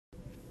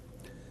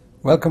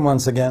Welcome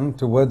once again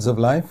to Words of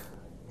Life.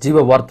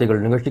 ஜீவ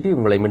வார்த்தைகள் நிகழ்ச்சிக்கு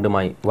உங்களை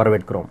மீண்டுமாய்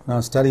வரவேற்கிறோம். Now,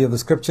 study of the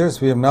scriptures,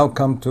 we have now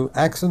come to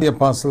Acts of the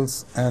Apostles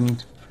and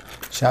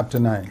chapter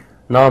 9.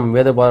 நாம்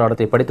வேத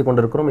பாடத்தை படித்துக்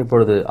கொண்டிருக்கிறோம்.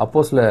 இப்பொழுது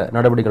அப்போஸ்தல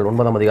நடவடிக்கைகள்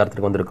 9ஆம்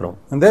அதிகாரத்துக்கு வந்திருக்கிறோம்.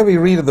 And there we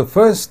read of the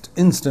first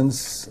instance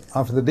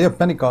after the day of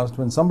Pentecost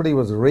when somebody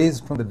was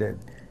raised from the dead.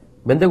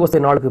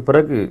 Pentecost நாளுக்கு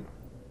பிறகு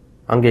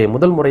அங்கே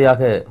முதல்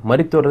முறையாக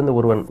மரித்தோரிலிருந்து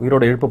ஒருவன்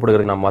உயிரோடு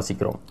எழுப்பப்படுகிறதை நாம்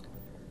வாசிக்கிறோம்.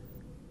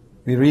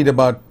 We read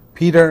about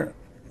Peter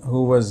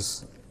who was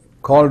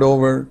called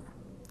over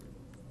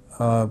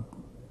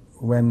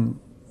when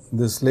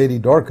this lady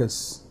Dorcas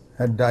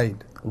had died.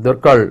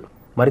 தொர்க்காள்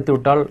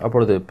மரித்துவிட்டால்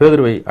அப்பொழுது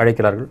பேதுருவை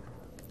அழைக்கிறார்கள்.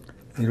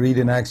 We read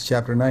in Acts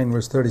chapter 9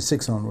 verse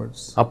 36 onwards.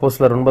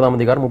 அப்போஸ்தலர் 9ஆம்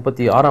அதிகாரம்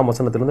 36ஆம்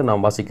வசனத்திலிருந்து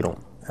நாம் வாசிக்கிறோம்.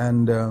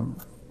 And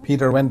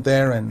Peter went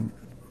there and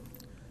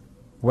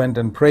went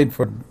and prayed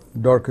for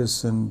Dorcas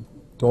and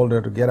told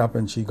her to get up,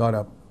 and she got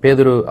up.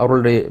 பேதுரு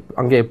அவர்களுடைய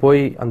அங்கே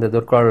போய் அந்த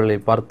தொர்க்காளை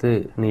பார்த்து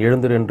நீ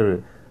எழுந்திரு என்று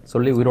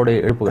சொல்லி உயிரோடு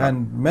எழுப்புகிறார். And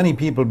many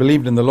people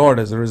believed in the Lord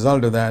as a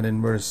result of that. In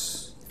verse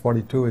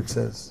 42 it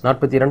says.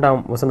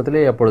 42ஆம்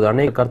வசனத்திலே அப்பொழுது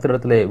அநேகர்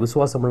கர்த்தரிடத்திலே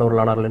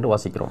விசுவாசமுள்ளவர்களானார்கள் என்று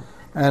வாசிக்கிறோம்.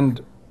 And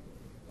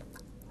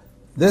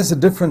there's a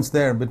difference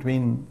there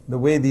between the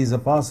way these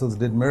apostles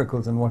did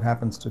miracles and what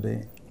happens today.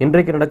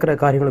 இன்றைக்கு நடக்கிற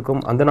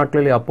காரியங்களுக்கும் அந்த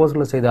நாட்களிலே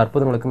அப்போஸ்தலர் செய்த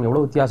அற்புதங்களுக்கும்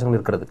எவ்வளவு வித்தியாசங்கள்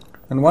இருக்கிறது.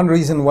 And one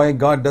reason why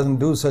God doesn't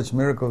do such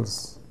miracles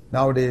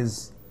nowadays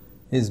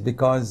is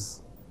because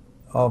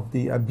of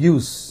the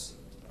abuse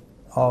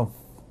of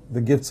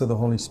the gifts of the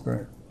Holy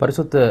Spirit.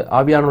 பரிசுத்த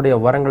ஆவியானுடைய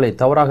வரங்களை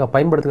தவறாக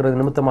பயன்படுத்துகிறது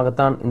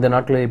நிமித்தமாகத்தான் இந்த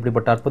நாட்களில்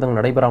இப்படிப்பட்ட அற்புதங்கள்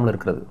நடைபெறாமல்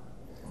இருக்கிறது.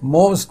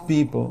 Most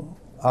people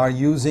are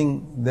using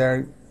their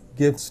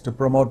gifts to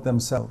promote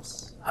themselves.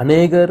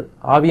 அநேகர்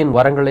ஆவியின்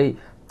வரங்களை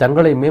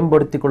தங்களை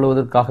மேம்படுத்திக்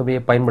கொள்வதற்காகவே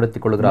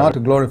பயன்படுத்திக் கொள்கிறார்கள். Not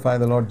to glorify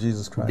the Lord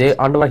Jesus Christ.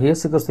 ஆண்டவராகிய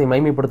இயேசு கிறிஸ்துவை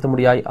மகிமைப்படுத்த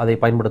முடியாய் அதை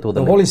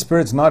பயன்படுத்துவதில்லை. The Holy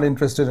Spirit is not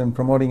interested in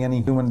promoting any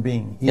human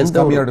being. He has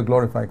come here to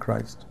glorify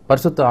Christ.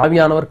 பரிசுத்த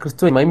ஆவியானவர்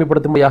கிறிஸ்துவை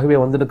மகிமைப்படுத்தும்படியாகவே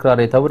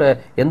வந்திருக்கிறாரே தவிர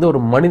எந்த ஒரு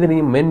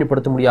மனிதனையும்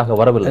மேன்மைப்படுத்தும்படியாக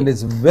வரவில்லை. And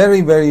it's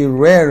very very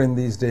rare in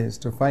these days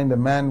to find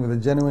a man with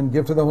a genuine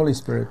gift of the Holy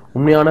Spirit.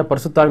 உண்மையான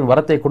பரிசுத்தாவின்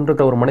வரத்தை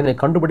கொண்டிருக்கிற ஒரு மனிதனை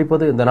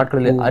கண்டுபிடிப்பது இந்த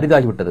நாட்களில்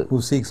அரிதாகிவிட்டது.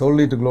 Who seeks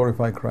only to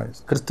glorify Christ.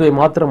 கிறிஸ்துவை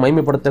மாத்திரம்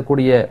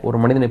மகிமைப்படுத்தக்கூடிய ஒரு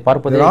மனிதனை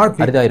பார்ப்பது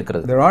அரிதாக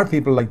இருக்கிறது. There are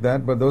people like that,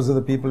 but those are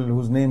the people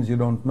whose names you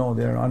don't know.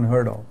 They are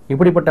unheard of.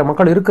 இப்படிப்பட்ட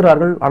மக்கள்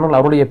இருக்கிறார்கள், ஆனால்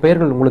அவருடைய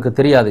பெயர்கள் உங்களுக்கு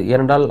தெரியாது.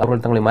 ஏனென்றால்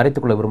அவர்கள் தங்களை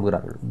மறைத்துக் கொள்ள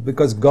விரும்புகிறார்கள்.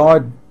 Because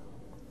God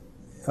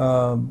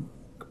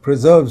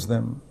preserves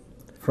them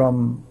from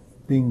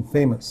being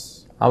famous.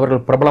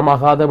 அவர்கள்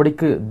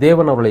பிரபலமாகாதபடிக்கு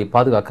தேவன் அவர்களை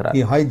பாதுகாக்கிறார்.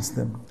 He hides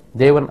them.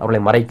 தேவன் அவர்களை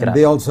மறைக்கிறார்.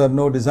 They also have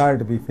no desire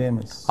to be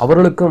famous.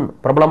 அவர்களுக்கும்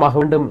பிரபலமாக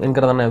வேண்டும்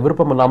என்கிறதான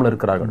விருப்பம் இல்லாமல்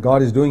இருக்கிறார்கள்.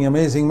 God is doing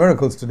amazing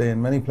miracles today in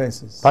many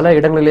places. பல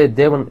இடங்களிலே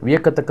தேவன்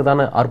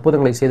வியக்கத்தக்கதான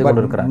அற்புதங்களை செய்து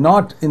கொண்டிருக்கிறார்.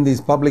 Not in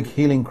these public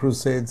healing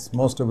crusades,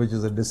 most of which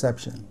is a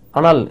deception.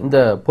 ஆனால் இந்த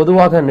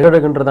பொதுவாக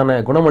நிகழ்கின்றதான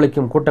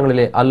குணமளிக்கும்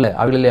கூட்டங்களிலே அல்ல,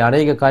 அவைகளிலே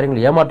அநேக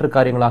காரியங்கள் ஏமாற்று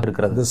காரியங்களாக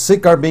இருக்கிறது. The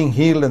sick are being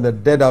healed and the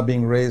dead are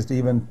being raised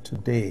even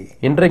today.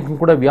 இன்றைக்கும்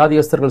கூட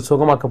வியாதியஸ்தர்கள்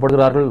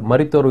சுகமாக்கப்படுகிறார்கள்,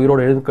 மரித்தோர்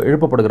உயிரோடு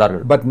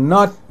எழுப்பப்படுகிறார்கள். But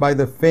not by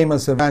the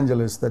famous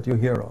evangelists that you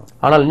hear of.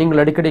 ஆனால்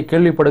நீங்கள் அடிக்கடி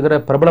கேள்விப்படுகிற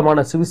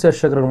பிரபலமான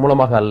சுவிசேஷகர்கள்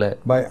மூலமாக அல்ல.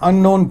 By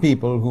unknown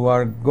people who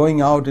are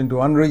going out into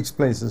unreached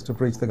places to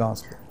preach the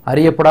gospel.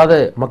 அறியப்படாத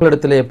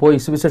மக்களிடத்திலே போய்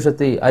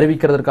சுவிசேஷத்தை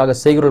அறிவிக்கிறதற்காக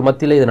செய்கிறவர்கள்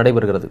மத்தியிலே இது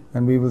நடைபெறுகிறது.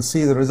 And we will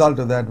see the result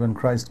of that when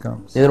Christ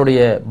comes. இதனுடைய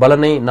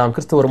பலனை நாம்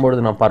கிறிஸ்து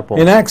வரும்போது நாம் பார்ப்போம்.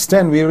 In Acts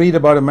 10 we read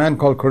about a man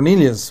called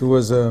Cornelius who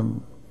was a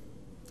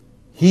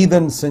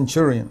heathen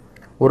centurion.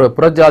 ஒரு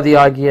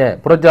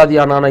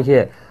புறஜாதியானாகிய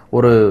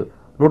ஒரு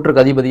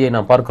நூற்றுக்கு அதிபதியை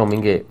நாம் பார்க்கிறோம்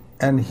இங்கே.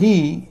 And he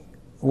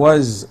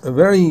was a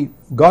very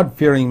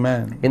God-fearing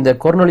man. இந்த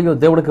கொர்நேலியு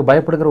தேவனுக்கு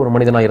பயப்படுகிற ஒரு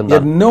மனிதனாய் இருந்தார்.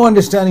 He had no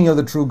understanding of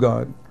the true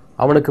God.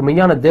 அவனுக்கு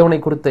மெய்யான தேவனை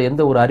குறித்த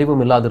எந்த ஒரு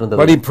அறிவும் இல்லாதிருந்தது.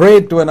 But he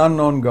prayed to an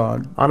unknown God.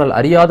 ஆனால்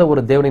அறியாத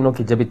ஒரு தேவனை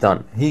நோக்கி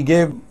ஜெபித்தான். He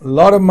gave a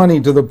lot of money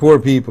to the poor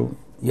people.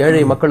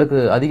 ஏழை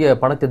மக்களுக்கு அதிக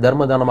பணத்தை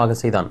தர்மதானமாக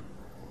செய்தான்.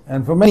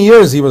 And for many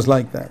years he was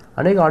like that.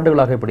 அநேக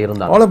ஆண்டுகளாக இப்படி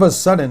இருந்தான். All of a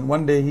sudden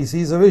one day he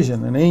sees a vision.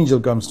 An angel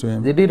comes to him.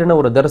 திடீரென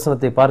ஒரு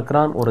தரிசனத்தை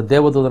பார்க்கிறான். ஒரு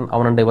தேவதூதன்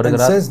அவனண்டை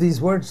வருகிறார். And says these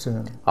words to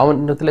him.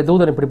 அவனிடத்திலே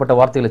தூதன் இப்படிப்பட்ட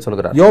வார்த்தைகளை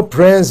சொல்கிறார். Your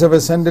prayers have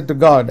ascended to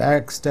God.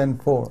 Acts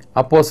 10:4.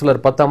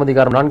 அப்போஸ்தலர் 10ஆம்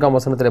அதிகாரம் 4ஆம்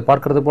வசனத்திலே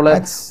பார்க்கிறது போல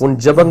உன்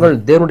ஜெபங்கள்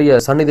தேவனுடைய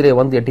சந்நிதியிலே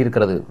வந்து எட்டி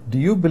இருக்கிறது.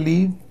 Do you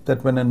believe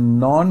that when a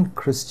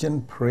non-Christian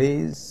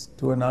prays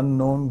to an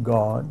unknown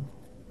God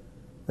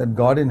that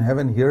God in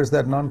heaven hears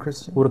that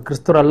non-Christian? ஒரு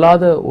கிறிஸ்தவர்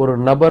அல்லாத ஒரு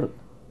நபர்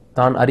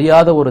தான்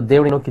அறியாத ஒரு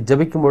தேவனை நோக்கி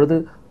ஜெபிக்கும் பொழுது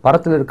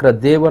பரத்தில் இருக்கிற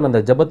தேவன் அந்த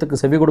ஜெபத்துக்கு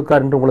செவி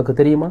கொடுக்கிறார் என்று உங்களுக்கு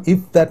தெரியுமா? If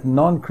that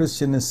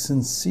non-Christian is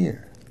sincere,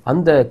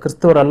 அந்த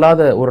கிறிஸ்தவர்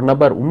அல்லாத ஒரு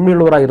நபர்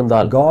உண்மையுள்ளவராய்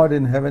இருந்தால் God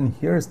in heaven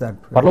hears that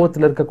prayer.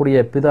 பரலோகத்தில்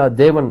இருக்கக்கூடிய பிதா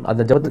தேவன்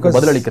அந்த ஜெபத்துக்கு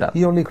பதிலளிக்கிறார்.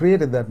 He only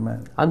created that man.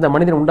 அந்த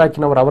மனிதனை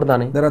உண்டாக்கினவர்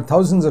அவர்தானே. There are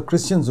thousands of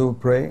Christians who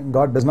pray.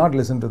 God does not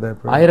listen to their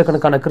prayers.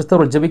 ஆயிரக்கணக்கான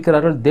கிறிஸ்தவர்கள்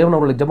ஜெபிக்கிறார்கள், தேவன்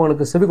அவர்களுடைய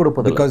ஜெபங்களுக்கு செவி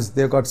கொடுப்பதில்லை. Because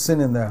they've got sin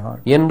in their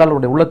heart. ஏனென்றால்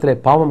அவருடைய உள்ளத்திலே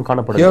பாவம்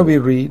காணப்படுகிறது. Here we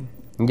read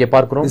இங்கே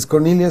பார்க்கிறோம், this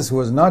Cornelius who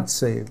was not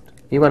saved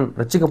இவன்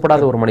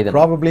ரட்சிக்கப்படாத ஒரு மனிதன்,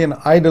 probably an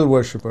idol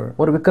worshipper,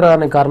 ஒரு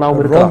விக்கிரகாரனாகவும்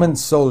a இருக்கலாம், Roman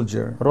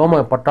soldier.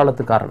 ரோம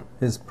பட்டாளத்துக்காரன்.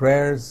 His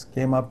prayers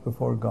came up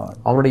before God.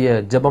 அவனுடைய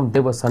ஜெபம்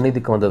தேவ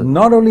சந்நிதிக்கு வந்தது.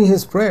 Not only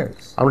his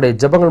prayers, அவனுடைய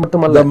ஜெபங்கள்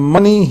மட்டுமல்ல, the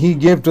money he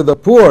gave to the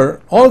poor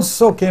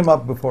also came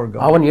up before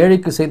God. அவன்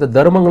ஏழைக்கு செய்த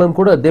தர்மங்களும்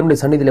கூட தேவனுடைய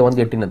சந்நிதியிலே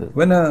வந்து எட்டினது.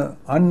 When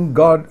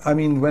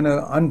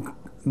a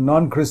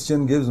non-Christian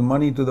gives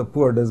money to the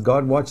poor, does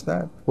God watch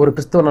that? ஒரு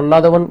கிறிஸ்தவன்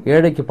அல்லாதவன்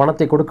ஏழைக்கு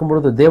பணத்தை கொடுக்கும்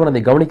பொழுது தேவன்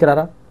அதை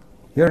கவனிக்கிறாரா?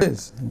 Here it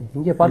is.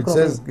 இங்கே It பார்க்கிறோம்,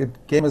 says it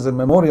came as a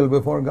memorial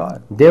before God.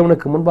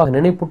 தேவனுக்கு முன்பாக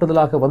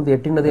நினைப்பூட்டுதலாக வந்து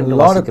எட்டினது A என்று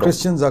lot of வாசிக்கிறோம்.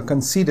 Christians are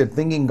conceited,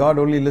 thinking God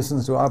only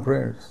listens to our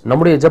prayers.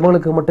 நம்முடைய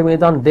ஜெபங்களுக்கு மட்டுமே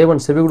தான் தேவன்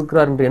செவி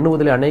கொடுக்கிறார் என்று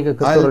எண்ணுவதிலே அநேக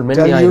கிறிஸ்தவர்கள் I'll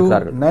மென்மையாக tell you,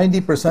 இருக்கிறார்கள்.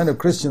 90% of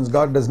Christians,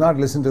 God does not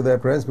listen to their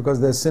prayers because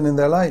there's sin in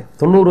their life.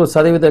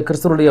 90%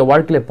 கிறிஸ்தவருடைய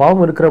வாழ்க்கையிலே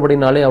பாவம்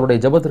இருக்கிறபடினாலே அவருடைய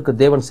ஜெபத்திற்கு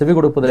தேவன் செவி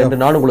கொடுப்பதில்லை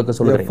என்று நான் உங்களுக்கு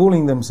They're சொல்கிறேன்.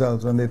 fooling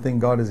themselves when they think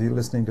God is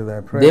listening to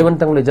their prayers. தேவன்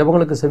தங்களுடைய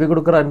ஜெபங்களுக்கு செவி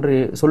கொடுக்கிறார் என்று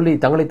சொல்லி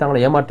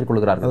தங்களை ஏமாற்றிக்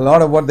கொள்கிறார்கள். A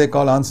lot of what they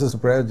call answers to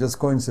prayer is just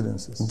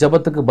coincidences.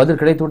 ஜெபத்துக்கு பதில்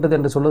கிடைத்து விட்டது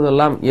என்று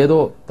சொல்வதெல்லாம் ஏதோ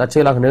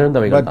தற்செயலாக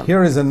நிகழ்ந்தவைகள் But தான்.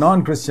 here is a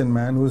non-Christian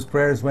man whose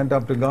prayers went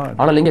up to God.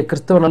 ஆனால் இங்கே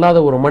கிறிஸ்தவன்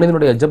அல்லாத ஒரு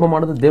மனிதனுடைய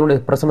ஜெபமானது தேவனுடைய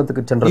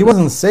பிரசன்னத்துக்கு He சென்றது.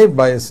 wasn't saved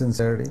by his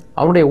sincerity,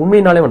 அவனுடைய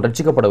உண்மையினாலே அவன்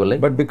ரட்சிக்கப்படவில்லை.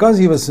 but because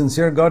he was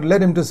sincere, God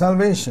led him to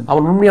salvation.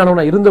 அவன்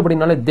உண்மையானவனாய்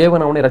இருந்தபடினாலே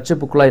தேவன் அவனை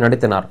ரட்சிப்புக்குள்ளாய்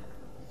நடத்தினார்.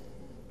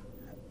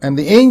 And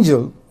the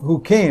angel who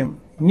came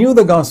knew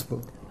the gospel,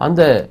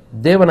 அந்த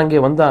தேவன் அங்கே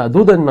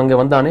தூதன் அங்கே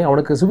வந்தானே,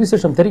 அவனுக்கு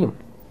சுவிசேஷம் தெரியும்.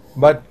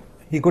 but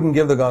he couldn't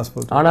give the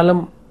gospel.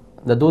 ஆனாலும்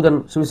இந்த தூதன்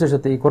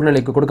சுவிசேஷத்தை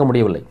கொர்நேலியுக்கு கொடுக்க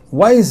முடியவில்லை.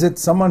 Why is it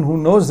someone who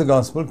knows the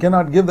gospel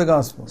cannot give the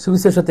gospel?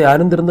 சுவிசேஷத்தை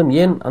அறிந்திருந்தும்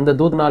ஏன் அந்த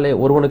தூதனாலே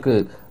ஒருவனுக்கு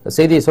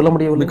செய்தியை சொல்ல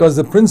முடியவில்லை? Because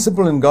the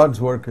principle in God's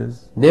work is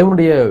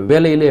தேவனுடைய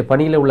வேலையிலே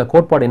பணியிலே உள்ள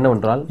கோட்பாடு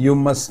என்னவென்றால்,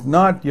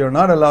 you're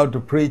not allowed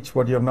to preach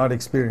what you have not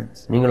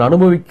experienced. நீங்கள்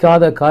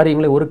அனுபவிக்காத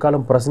காரியங்களை ஒரு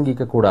காலம்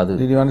பிரசங்கிக்க கூடாது.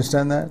 Did you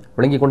understand that?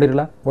 விளங்கிக்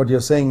கொண்டீர்களா? What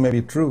you're saying may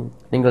be true,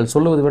 நீங்கள்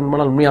சொல்லுவது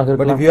வேண்டுமானால் உண்மையாக but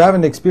இருக்கலாம். if you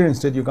haven't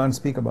experienced it, you can't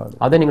speak about it.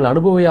 அதை நீங்கள்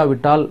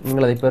அனுபவியாவிட்டால்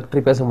நீங்கள் அதை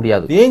பற்றி பேச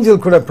முடியாது. The angel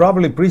could have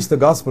probably preached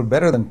the gospel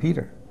better than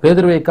Peter.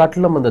 பேதுருவை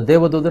காட்டிலும் அந்த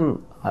தேவதூதன்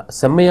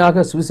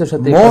செம்மையாக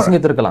சுவிசேஷத்தை More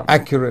பிரசங்கித்திருக்கலாம்.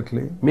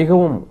 accurately,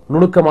 மிகவும்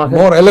நுணுக்கமாக,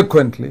 more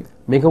eloquently.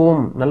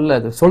 மிகவும் நல்ல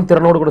சொல்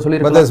திறனோடு கூட But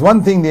சொல்லியிருக்கலாம். there's one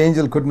thing the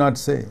angel could not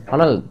say.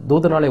 ஆனால்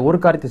தூதனாலே ஒரு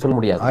காரியத்தை சொல்ல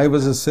முடியாது. I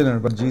was a sinner,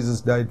 but Jesus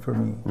died for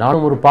me.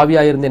 நானும் ஒரு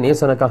பாவியாக இருந்தேன்,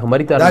 இயேசு எனக்காக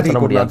மரித்தார் That என்று he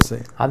சொல்ல could முடியாது. not say.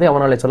 அதை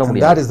அவனாலே சொல்ல And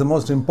முடியாது. that is the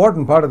most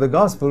important part of the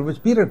gospel, which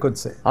Peter could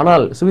say.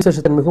 ஆனால்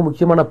சுவிசேஷத்தின் மிக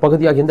முக்கியமான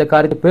பகுதியாக இந்த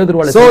காரியத்தை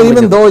பேதுருவாலே So சொல்ல even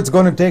முடியாது. though it's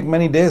going to take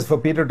many days for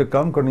Peter to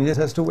come,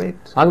 Cornelius has to wait.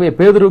 ஆகவே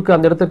பேதுருவுக்கு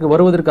அந்த இடத்துக்கு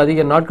வருவதற்கு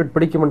அதிக நாட்கள்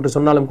பிடிக்கும் என்று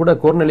சொன்னாலும் கூட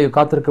கொர்நேலியு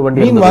காத்திருக்க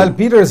வேண்டியிருந்தது. Meanwhile,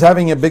 Peter is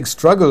having a big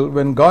struggle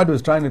when God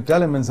was trying to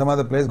tell him in some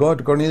other place, go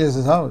to Cornelius'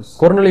 house.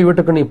 கொர்நேலியு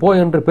வீட்டுக்கு நீ போ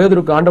என்று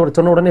பேதுருக்கு ஆண்டவர்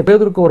சொன்ன உடனே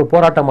பேதுருக்கு ஒரு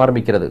போராட்டம்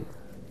ஆரம்பிக்கிறது.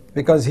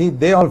 Because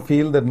they all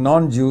feel that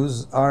non-Jews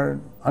are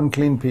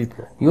unclean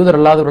people. யூதர்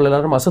அல்லாதவர்கள்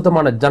எல்லாரும்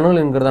அசுத்தமான ஜனங்கள்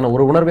என்கிறதான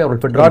ஒரு உணர்வை அவர்கள்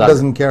God பெற்றிருந்தார்கள்.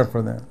 doesn't care for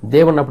them.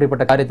 தேவன்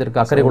அப்படிப்பட்ட காரியத்திற்கு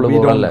அக்கறை We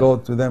கொள்ளுபவர் அல்ல. don't go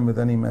to them with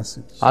any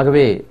message.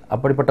 ஆகவே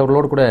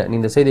அப்படிப்பட்டவர்களோடு கூட நீ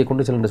இந்த செய்தியை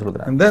கொண்டு செல் என்று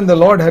சொல்கிறார். And then the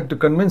Lord had to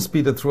convince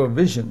Peter through a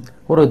vision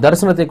ஒரு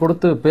தரிசனத்தை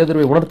கொடுத்து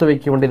பேதுருவை உணர்த்த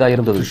வைக்க வேண்டியதாக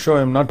இருந்தது. to show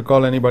him not to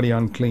call anybody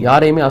unclean.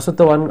 யாரையுமே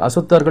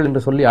அசுத்தர்கள்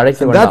என்று சொல்லி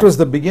அழைக்க And that வேண்டாம். was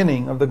the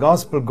beginning of the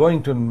gospel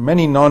going to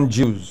many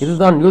non-Jews.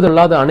 இதுதான் யூதர்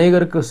அல்லாத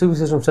அநேகருக்கு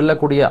சுவிசேஷம்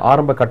செல்லக்கூடிய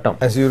ஆரம்ப கட்டம்.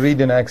 As you read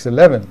in Acts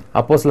 11.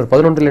 அப்போஸ்தலர்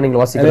 11 நீங்கள் And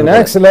in வாசிக்கிறீர்கள்.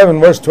 Acts 11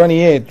 verse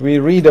 28 we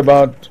read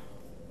about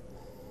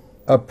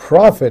a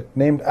prophet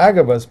named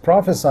Agabus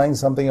prophesying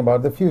something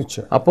about the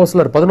future.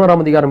 அப்போஸ்தலர்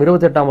 11 அதிகாரம்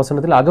 28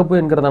 வசனத்தில் அகபு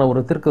என்கிறதான ஒரு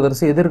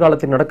தீர்க்கதரிசி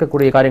எதிர்காலத்தில்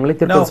நடக்கக்கூடிய காரியங்களை Now,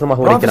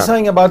 தீர்க்கதரிசனமாக உரைக்கிறார்.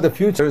 prophesying about the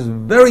future is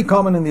very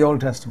common in the Old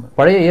Testament.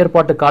 பழைய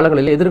ஏற்பாட்டு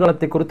காலங்களில்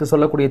எதிர்காலத்தை குறித்து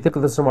சொல்லக்கூடிய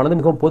தீர்க்கதரிசனமானது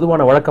மிகவும்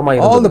பொதுவான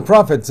வழக்கமாக All இருந்தது. the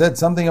prophets said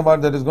something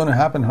about that is going to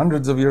happen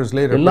hundreds of years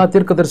later. எல்லா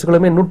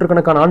தீர்க்கதரிசிகளுமே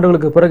நூற்றுக்கணக்கான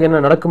ஆண்டுகளுக்கு பிறகு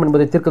என்ன நடக்கும்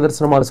என்பதை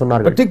தீர்க்கதரிசனமாக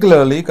சொன்னார்கள்.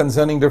 Particularly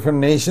concerning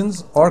different nations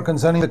or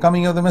concerning the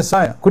coming of the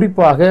Messiah.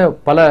 குறிப்பாக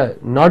பல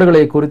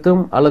நாடுகளை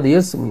குறித்தும் அல்லது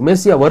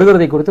மேசியா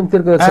வருகிறதை குறித்தும்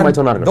தீர்க்கதரிசனமாய் And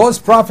சொன்னார்கள். those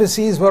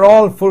prophecies were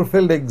all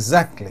fulfilled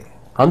exactly.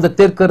 அந்த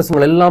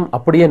தீர்க்கதரிசனங்கள் எல்லாம்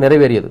அப்படியே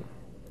நிறைவேறியது.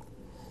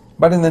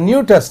 But in the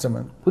New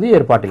Testament, புதிய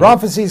ஏற்பாட்டில்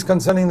prophecies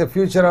concerning the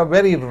future are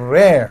very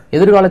rare.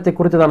 எதிர்காலத்தை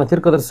குறித்ததான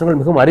தீர்க்கதரிசனங்கள்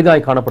மிகவும்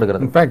அரிதாய்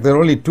காணப்படுகிறது. In fact, there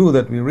are only two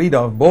that we read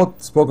of, both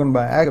spoken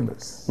by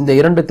Agabus. இந்த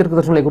இரண்டு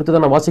தீர்க்கதரிசனங்களை குறித்து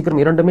தான் வாசிக்கிறோம்.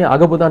 இரண்டுமே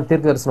அகபுதான்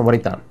தீர்க்கதரிசனம்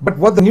உரைத்தான். But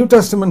what the New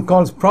Testament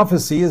calls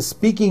prophecy is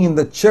speaking in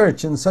the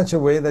church in such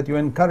a way that you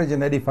encourage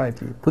and edify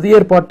people. புதிய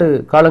ஏற்பாட்டு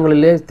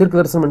காலங்களிலே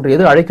தீர்க்கதரிசனம் என்று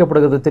எது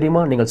அழைக்கப்படுகிறது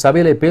தெரியுமா? நீங்கள்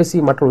சபையிலே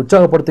பேசி மற்ற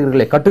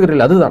உற்சாகப்படுத்துகிறீர்களே,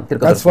 கட்டுகிறீர்கள், அதுதான் That's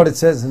தீர்க்கதரிசனம். what it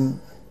says in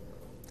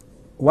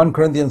 1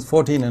 Corinthians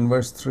 14 and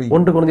verse 3.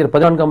 1 கொரிந்தியர்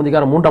 14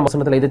 அதிகாரம் 3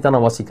 வசனத்தில் இதைத்தான்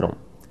நாம் வாசிக்கிறோம்.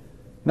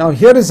 Now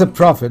here is a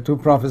prophet who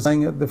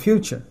prophesying the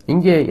future.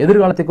 இங்கே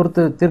எதிர்காலத்தை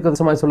குறித்து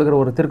தீர்க்கதரிசனமாய் சொல்லுகிற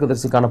ஒரு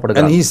தீர்க்கதரிசி And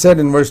காணப்படுகிறார். he said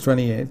in verse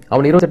 28,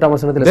 அவன் 28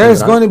 வசனத்தில் there is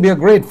சொல்கிறான், going to be a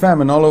great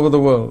famine all over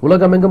the world,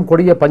 உலகமெங்கும்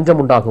கொடிய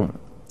பஞ்சம் உண்டாகும்,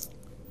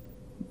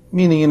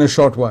 meaning in a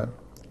short while.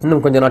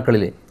 இன்னும் கொஞ்ச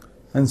நாட்களிலே.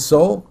 And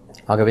so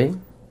ஆகவே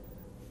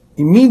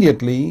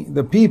immediately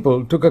the people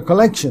took a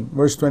collection,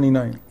 verse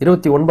 29.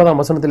 29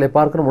 வசனத்திலே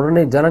பார்க்கிறோம்,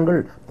 உடனே ஜனங்கள்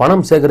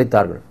பணம்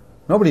சேகரித்தார்கள்.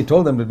 Nobody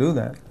told them to do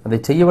that. அதை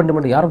செய்ய வேண்டும்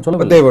என்று யாரும் But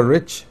சொல்லவில்லை. they were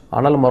rich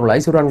ஆனாலும் அவர்கள்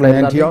ஐஸ்வர்யவான்களாக in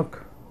இருந்தார்கள். Antioch.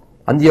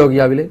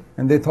 அந்தியோகியாவிலே.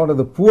 And they thought of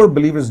the poor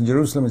believers in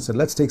Jerusalem and said,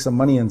 let's take some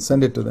money and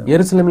send it to them.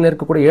 எருசலேமில்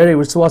இருக்கக்கூடிய ஏழை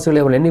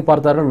விசுவாசிகளை அவர்கள் எண்ணி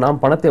பார்த்தார்கள்,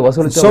 நாம் பணத்தை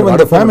வசூலித்து. So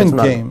when the famine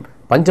came,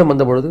 பஞ்சம்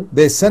வந்த பொழுது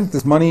they sent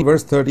this money,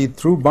 verse 30,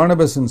 through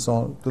Barnabas and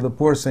Saul to the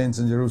poor saints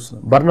in Jerusalem.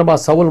 பர்னபா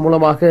சவுல்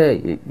மூலமாக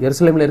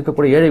எருசலேமில்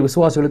இருக்கக்கூடிய ஏழை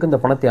விசுவாசிகளுக்கு இந்த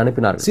பணத்தை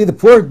அனுப்பினார்கள். See,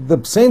 the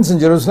saints in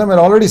Jerusalem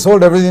had already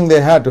sold everything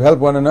they had to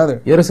help one another.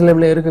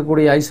 எருசலேமில்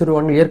இருக்கக்கூடிய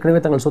ஐஸ்வர்யவான்கள்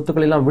ஏற்கனவே தங்கள்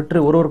சொத்துக்களை எல்லாம்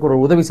விற்று ஒருவருக்கு ஒரு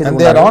உதவி செய்தார்கள்.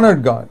 And they had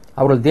honored God.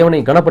 அவர்கள்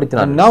தேவனை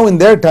கனப்படுத்தினார்கள். And now in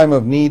their time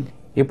of need,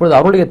 இப்பொழுது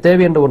அவருடைய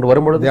தேவை என்று ஒன்று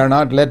வரும்பொழுது they are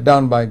not let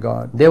down by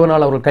God.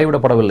 தேவனால் அவர்கள்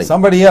கைவிடப்படவில்லை.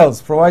 Somebody else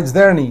provides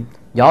their need.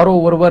 யாரோ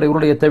ஒருவர்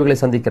இவருடைய தேவைகளை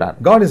சந்திக்கிறார்.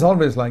 God is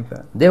always like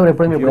that. தேவன்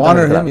எப்பொழுதுமே இப்படி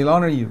honor him, he'll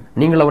honor you.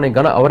 நீங்கள்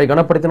அவரை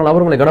கனப்படுத்தினால்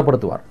அவர் உங்களை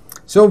கனப்படுத்துவார்.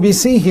 So we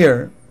see here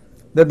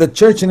that the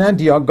church in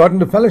Antioch got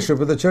into fellowship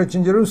with the church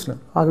in Jerusalem.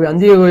 ஆகவே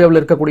அந்தியோகியாவில்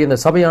இருக்கக்கூடிய இந்த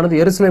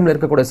சபையானது எருசலேமில்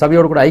இருக்கக்கூடிய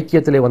சபையோடு கூட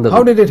ஐக்கியத்திலே வந்தது.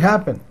 How did it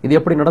happen? இது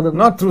எப்படி நடந்தது?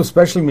 Not through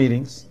special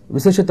meetings,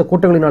 விசேஷித்த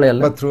கூட்டங்களினாலே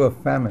அல்ல, but through a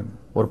famine.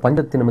 ஒரு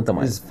பஞ்சத்தின்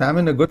நிமித்தமாக. Is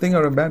famine a good thing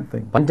or a bad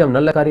thing? பஞ்சம்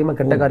நல்ல காரியமா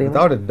கெட்ட காரியமா?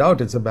 Without a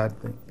doubt it's a bad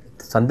thing.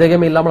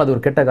 சந்தேகமே இல்லாமல் அது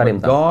ஒரு கெட்ட காரியம்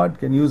தான். God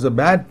can use a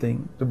bad thing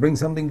to bring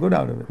something good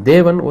out of it.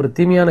 தேவன் ஒரு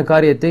தீமையான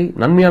காரியத்தை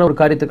நன்மையான ஒரு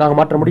காரியத்துக்காக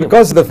மாற்ற முடியும்.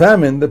 Because of the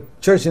famine, the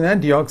church in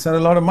Antioch sent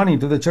a lot of money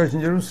to the church in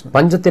Jerusalem.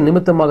 பஞ்சத்தின்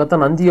நிமித்தமாக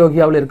தான்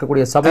அந்தியோகியாவில்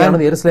இருக்கக்கூடிய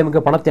சபையானது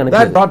எருசலேமுக்கு பணத்தை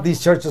அனுப்பியது. That brought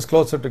these churches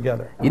closer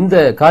together. இந்த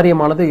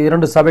காரியமானது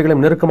இரண்டு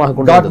சபைகளையும் நெருக்கமாக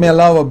கொண்டு வந்தது. God may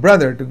allow a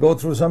brother to go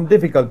through some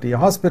difficulty,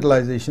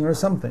 hospitalization or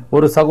something.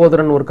 ஒரு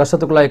சகோதரன் ஒரு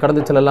கஷ்டத்துக்குள்ளாய்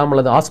கடந்து செல்லலாம்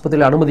அல்லது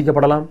ஆஸ்பத்திரியில்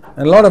அனுமதிக்கப்படலாம்.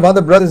 And a lot of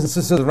other brothers and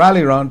sisters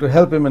rally around to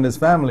help him and his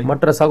family.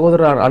 மற்ற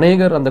சகோதரர் அநேகர்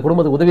அந்த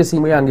குடும்பத்துக்கு உதவி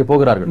செய்ய அங்கே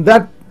போகிறார்கள்.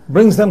 That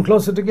brings them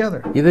closer together.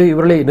 இது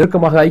இவர்களை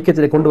நெருக்கமாக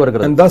ஐக்கியத்திலே கொண்டு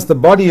வருகிறது. And thus the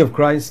body of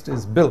Christ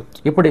is built.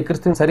 இப்படி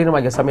கிறிஸ்துவின்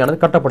சரீரமாகிய சபையானது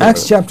கட்டப்படுகிறது.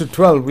 Acts chapter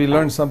 12 we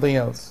learn something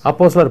else.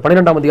 அப்போஸ்தலர்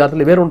 12ஆம்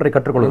அதிகாரத்தில் வேறு ஒன்றை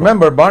கற்றுக்கொள்கிறோம்.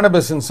 Remember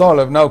Barnabas and Saul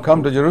have now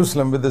come to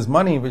Jerusalem with this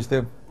money which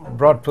they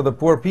brought for the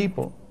poor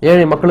people.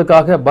 ஏழை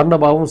மக்களுக்காக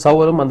பர்னபாவும்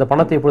சவுலும் அந்த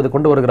பணத்தை இப்பொழுது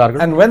கொண்டு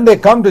வருகிறார்கள். And when they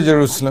come to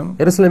Jerusalem,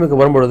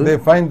 எருசலேமுக்கு வரும்பொழுது they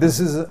find this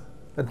is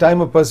a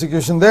time of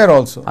persecution there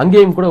also.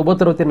 அங்கேயும் கூட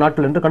உபத்திரவத்தின்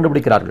நாட்கள் என்று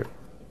கண்டுபிடிக்கிறார்கள்.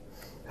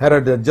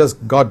 Herod had just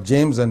got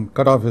James and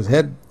cut off his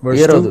head. Verse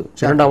 2,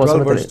 chapter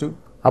 12, verse 2.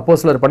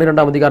 அப்போஸ்தலர்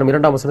 12ஆம் அதிகாரம்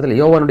 2ஆம் வசனத்தில்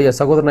யோவானுடைய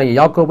சகோதரனாகிய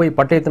யாக்கோபை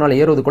பட்டயத்தினால்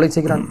ஏரோது கொலை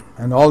செய்கிறான்.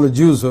 And all the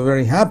Jews were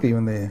very happy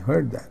when they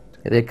heard that.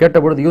 இதை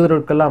கேட்டபொழுது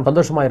யூதர்களுக்கெல்லாம்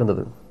சந்தோஷமாக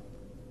இருந்தது.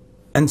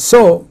 And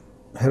so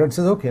Herod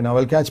says, okay, now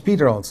we'll catch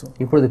Peter also.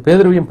 இப்பொழுது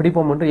பேதுருவையும்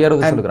பிடிப்போம் என்று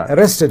ஏரோது சொல்கிறார்.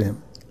 Arrested him.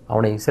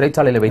 அவனை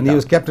சிறைச்சாலையில் வைத்தார். And he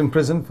was kept in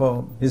prison for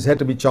his head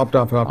to be chopped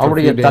off after a few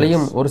அவருடைய days.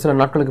 தலையும் ஒரு சில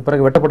நாட்களுக்கு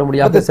பிறகு வெட்டப்பட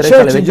முடியாத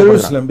சிறைச்சாலையில் வைக்கப்பட்டார். The church in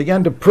Jerusalem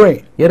began to pray.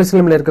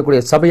 எருசலேமில்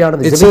இருக்கக்கூடிய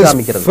சபையானது ஜெபிக்க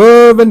ஆரம்பிக்கிறது.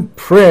 Fervent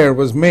prayer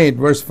was made,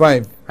 verse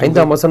 5.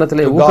 5ஆம்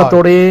வசனத்திலே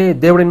ஊக்கத்தோடே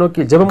தேவனை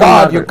நோக்கி ஜெபம்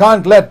பண்ணார்கள். God, you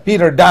can't let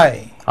Peter die.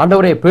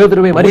 ஆண்டவரே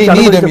பேதுருவை மரிக்க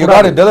அனுமதிக்க கூடாது. You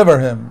got to deliver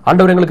him.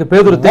 ஆண்டவரே எங்களுக்கு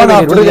பேதுரு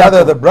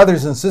தேவை. The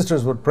brothers and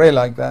sisters would pray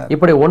like that.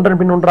 இப்படி ஒன்றன்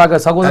பின் ஒன்றாக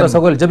சகோதர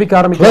சகோதரிகள் ஜெபிக்க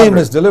ஆரம்பித்தார்கள்.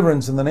 Claim his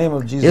deliverance in the name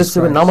of Jesus.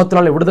 இயேசுவின்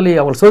நாமத்தினாலே விடுதலையை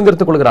அவர்கள்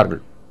சுதந்திரித்துக்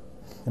கொள்கிறார்கள்.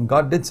 And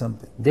God did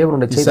something.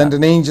 தேவன் He sent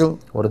an angel.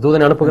 ஒரு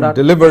தூதனை அனுப்புகிறார்.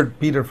 Delivered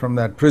Peter from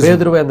that prison.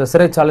 பேதுருவை அந்த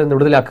சிறைச்சாலையிலிருந்து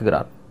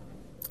விடுதலையாக்குகிறார்.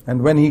 And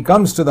when he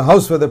comes to the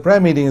house where the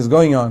prayer meeting is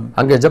going on,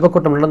 அங்கே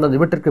ஜெபக்கூட்டம் நடந்த அந்த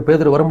வீட்டிற்கு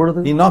பேதுரு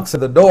வரும்பொழுது he knocks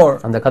at the door.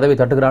 அந்த கதவை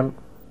தட்டுகிறான்.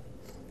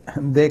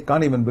 And they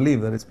can't even believe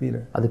that it's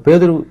Peter. அது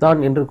பேதுரு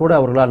தான் என்று கூட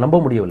அவர்களால் நம்ப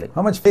முடியவில்லை.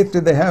 How much faith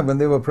did they have when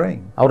they were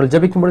praying? அவர்கள்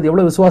ஜெபிக்கும் பொழுது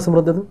எவ்வளவு விசுவாசம்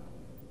இருந்தது?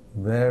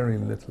 Very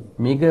little.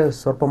 மிக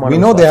சொற்பமான.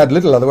 We know they had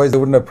little, otherwise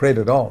they wouldn't have prayed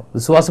at all.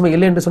 விசுவாசமே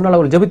இல்லை என்று சொன்னால்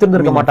அவர்கள்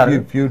ஜெபித்திருந்திருக்க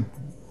மாட்டார்கள். If you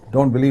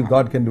don't believe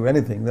God can do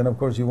anything, then of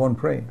course you won't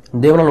pray.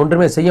 தேவனால்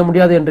ஒன்றுமே செய்ய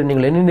முடியாது என்று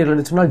நீங்கள் எண்ணினீர்கள்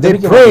என்று சொன்னால்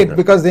ஜெபிக்க மாட்டார்கள். They prayed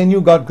because they knew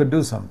God could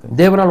do something.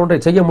 தேவனால் ஒன்றை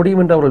செய்ய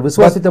முடியும் என்று அவர்கள்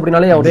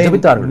விசுவாசித்தபடினாலே அவர்கள்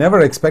ஜெபித்தார்கள். They never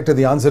expected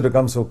the answer to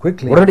come so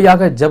quickly.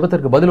 உடனடியாக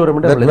ஜெபத்திற்கு பதில் வரும்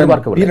என்று அவர்கள்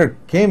எதிர்பார்க்கவில்லை. Peter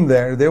came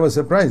there, they were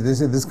surprised. They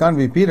said, this can't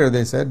be Peter,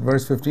 they said.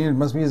 Verse 15, it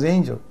must be his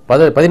angel.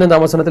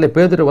 15ஆம் வசனத்திலே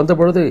பேதுரு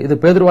வந்தபொழுது இது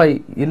பேதுருவாய்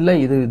இல்லை,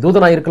 இது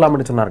தூதனாய் இருக்கலாம்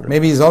என்று சொன்னார்கள்.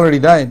 Maybe he's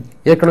already died.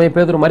 ஏற்கனவே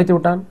பேதுரு மரித்து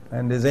விட்டான்.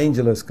 And his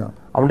angel has come.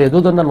 அவனுடைய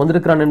தூதன் தான்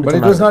வந்திருக்கிறான் என்று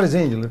சொன்னார்கள். But it was not his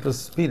angel, it was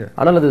Peter.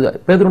 ஆனால் அது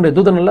பேதுருடைய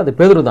தூதன் அல்ல, அது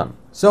பேதுரு தான்.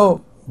 So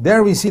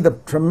there we see the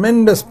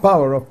tremendous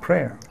power of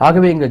prayer.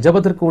 ஆகவே இங்க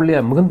ஜெபத்திற்கு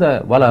உள்ள மிகுந்த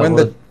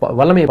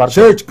வல்லமையை பார்க்கிறோம்.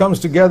 Church comes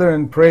together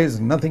and prays,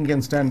 nothing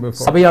can stand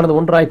before. சபையானது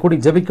ஒன்றாய் கூடி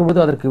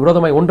ஜெபிக்கும்போது அதற்கு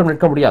விரோதமாய் ஒன்றும்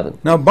நிற்க முடியாது.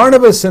 Now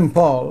Barnabas and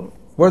Paul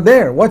were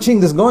there watching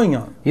this going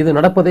on. இது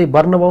நடப்பதை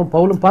பர்னபாவும்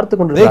பவுலும் பார்த்து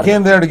கொண்டிருந்தார்கள். They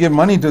came there to give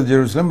money to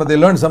Jerusalem, but they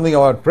learned something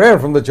about prayer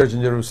from the church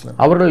in Jerusalem.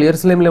 அவர்கள்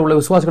எருசலேமிலே உள்ள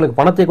விசுவாசிகளுக்கு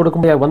பணத்தை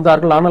கொடுக்கும்படியாக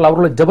வந்தார்கள், ஆனால்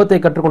அவர்கள் ஜெபத்தை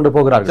கற்றுக்கொண்டு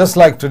போகிறார்கள். Just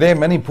like today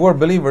many poor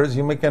believers,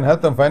 you can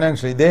help them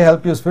financially, they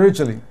help you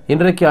spiritually.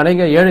 இன்றைக்கு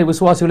अनेक ஏழை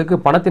விசுவாசிகளுக்கு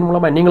பணத்தின்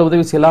மூலமாக நீங்கள்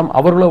உதவி செய்யலாம்,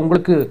 அவர்களும்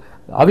உங்களுக்கு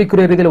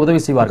ஆவிக்குரிய ரீதியில் உதவி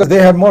செய்வார்கள். Because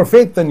they have more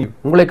faith than you.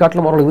 உங்களை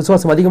காட்டிலும் அவர்களுக்கு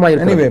விசுவாசம் அதிகமாக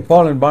இருக்கிறது. Anyway,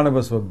 Paul and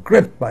Barnabas were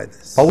gripped by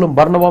this. பவுலும்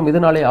பர்னபாவும்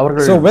இதனாலே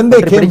அவர்கள் So when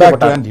they came back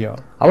to Antioch,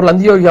 அவர்கள்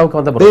அந்தியோகியாவுக்கு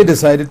வந்தபோது they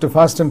decided to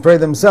fast and pray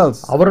themselves.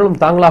 அவர்களும்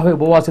தாங்களாகவே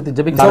உபவாசித்து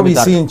ஜெபிக்க So we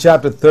ஆரம்பித்தார்கள். see in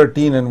chapter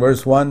 13 and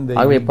verse 1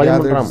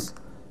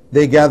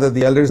 they gather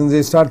the elders and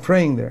they start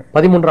praying there.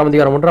 13ஆம்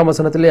அதிகாரம் 1ஆம்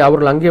வசனத்திலே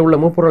அவர்கள் அங்கே உள்ள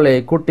மூப்பர்களை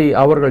கூட்டி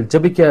அவர்கள்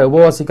ஜெபிக்க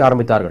உபவாசிக்க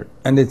ஆரம்பித்தார்கள்.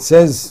 And it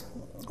says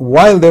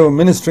while they were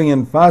ministering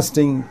and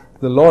fasting,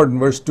 the Lord in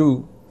verse 2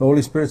 The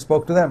Holy Spirit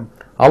spoke to them.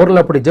 அவர்கள்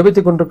அப்படி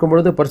ஜெபித்துக் கொண்டிருக்கும்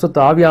பொழுது பரிசுத்த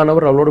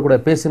ஆவியானவர் அவர்களோடு கூட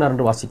பேசினார்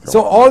என்று வாசிக்கிறோம்.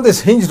 So all this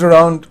hinged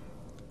around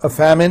a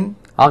famine.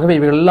 ஆகவே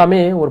இவைகள்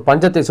எல்லாமே ஒரு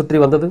பஞ்சத்தை சுற்றி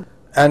வந்தது.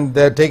 And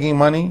they're taking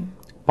money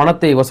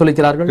பணத்தை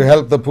வசூலிக்கிறார்கள் to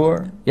help the poor.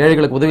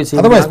 ஏழைகளுக்கு உதவி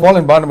செய்ய. Otherwise Paul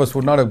and Barnabas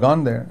would not have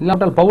gone there.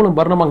 இல்லாவிட்டால் பவுலும்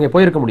பர்னபாவும் அங்கே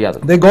போயிருக்க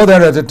முடியாது. They go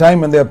there at a time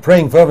when they are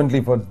praying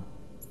fervently for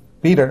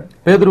Peter.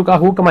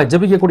 பேதுருக்காக ஊக்கமாய்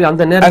ஜெபிக்கக்கூடிய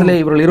அந்த நேரத்திலே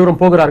இவர்கள் இருவரும்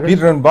போகிறார்கள்.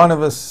 Peter and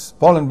Barnabas,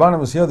 Paul and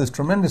Barnabas hear this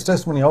tremendous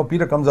testimony how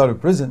Peter comes out of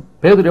prison.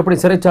 பேதுரு எப்படி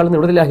சிறைச்சாலையிலிருந்து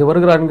விடுதலையாகி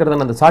வருகிறார் என்கிற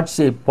அந்த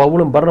சாட்சியை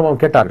பவுலும் பர்னபாவும்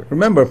கேட்டார்கள்.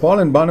 Remember, Paul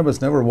and Barnabas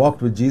never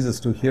walked with Jesus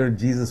to hear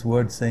Jesus'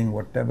 words saying,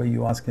 "Whatever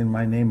you ask in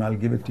my name, I'll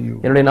give it to you."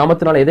 என்னுடைய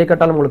நாமத்தினாலே எதை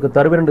கேட்டாலும் உங்களுக்கு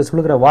தருவேன் என்று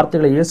சொல்கிற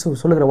வார்த்தைகளை இயேசு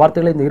சொல்கிற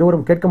வார்த்தைகளை இந்த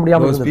இருவரும் கேட்க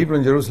முடியாமல் Those இருந்தது. people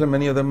in Jerusalem,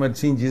 many of them had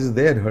seen Jesus,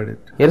 they had heard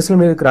it.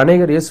 எருசலேமில் இருக்கிற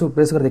அநேகர் இயேசு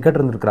பேசுகிறதை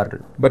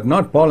கேட்டிருந்திருக்கிறார்கள். But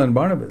not Paul and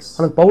Barnabas.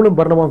 ஆனால் பவுலும்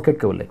பர்னபாவும்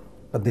கேட்கவில்லை.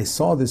 But they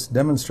saw this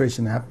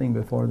demonstration happening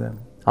before them.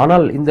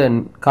 ஆனால் இந்த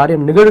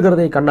காரியம்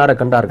நிகழ்கிறதை கண்ணார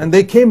கண்டார்கள். And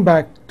they came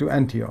back to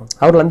Antioch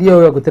அவர்கள்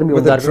அந்தியோகியாவுக்கு திரும்பி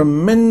with a வந்தார்கள்.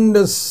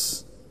 tremendous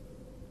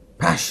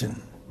passion.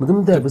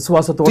 மிகுந்த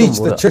விசுவாசத்தோடு Teach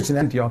the church in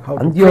Antioch how to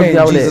pray in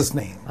அந்தியோகியாவிலே Jesus'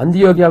 name.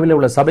 அந்தியோகியாவிலே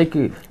உள்ள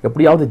சபைக்கு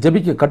எப்படியாவது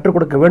ஜெபிக்க கற்றுக்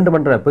கொடுக்க வேண்டும்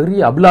என்ற பெரிய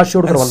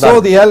அபிலாஷையோடு And so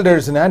வந்தார்கள். the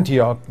elders in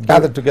Antioch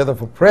gathered together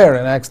for prayer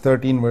in Acts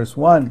 13 verse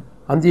 1.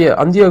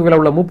 அந்தியோகியாவில்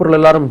உள்ள மூப்பர்கள்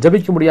எல்லாரும்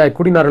ஜெபிக்கும்படியாய்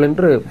கூடினார்கள்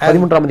என்று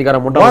 13ஆம்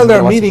அதிகாரம் 1ஆம் While they're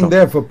வசனம் meeting வாசிக்கிறோம்.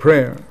 there for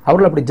prayer,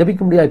 அவர்கள் அப்படி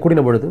ஜெபிக்கும்படியாய்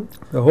கூடின பொழுது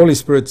the Holy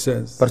Spirit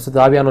says,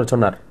 பரிசுத்த ஆவியானவர்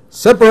சொன்னார்,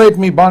 "Separate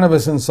me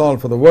Barnabas and Saul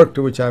for the work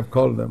to which I have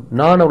called them."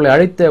 நான் அவர்களை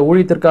அழைத்த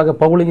ஊழியத்திற்காக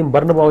பவுலையும்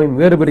பர்னபாவையும்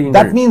வேறு That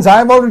பிரியுங்கள். means I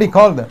have already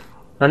called them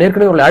நான்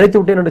ஏற்கனவே அவர்களை அழைத்து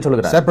விட்டேன் என்று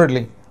சொல்கிறார்.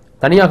 separately.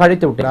 தனியாக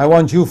அழைத்து விட்டேன். I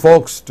want you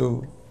folks to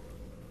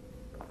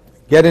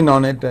get in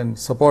on it and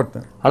support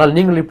them. ஆனால்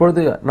நீங்கள்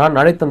இப்பொழுது நான்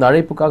அழைத்த அந்த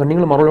அழைப்புக்காக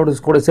நீங்களும் அவர்களோடு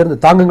கூட சேர்ந்து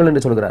தாங்குங்கள்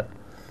என்று சொல்கிறார்.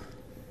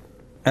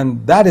 And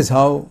that is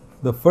how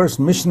the first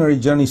missionary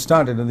journey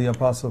started with the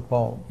apostle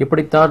Paul.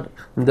 இப்படித்தான்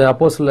இந்த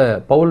அப்போஸ்தல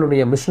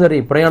பவுலுடைய மிஷனரி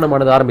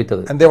பிரயாணமானது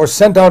ஆரம்பித்தது. And they were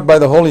sent out by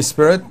the Holy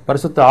Spirit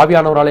பரிசுத்த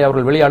ஆவியானவராலே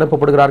அவர்கள் வெளியே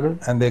அனுப்பப்படுகிறார்கள்.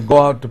 and they go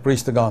out to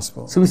preach the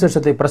gospel.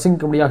 சுவிசேஷத்தை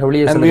பிரசங்கிக்கும்படியாக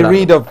வெளியே And we செல்கிறார்கள்.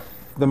 read of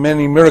the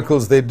many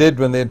miracles they did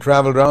when they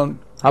traveled around.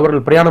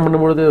 அவர்கள் பிரயாணம்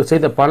பண்ணும்பொழுது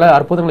செய்த பல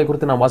அற்புதங்களை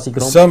குறித்து நாம்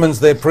வாசிக்கிறோம். Sermons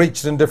they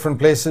preached in different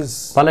places.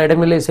 பல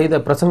இடங்களிலே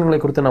செய்த பிரசங்கங்களை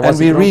குறித்து நாம் And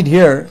we வாசிக்கிறோம். read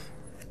here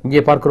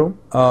இங்கே பார்க்கிறோம்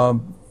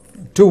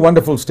two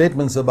wonderful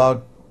statements about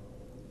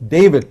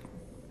David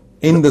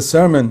in the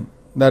sermon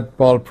that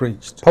Paul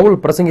preached. Pavul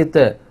பிரசங்கித்த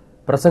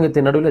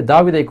பிரசங்கத்தின் நடுவில்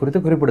தாவீதை குறித்து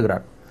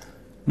குறிப்பிடுகிறார்.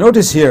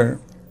 Notice here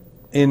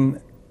in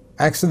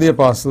Acts of the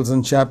Apostles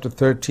in chapter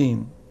 13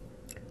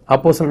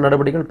 அப்போஸ்தலர்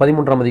நடபடிகள்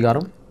 13ஆம்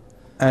அதிகாரம்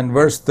and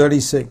verse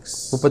 36.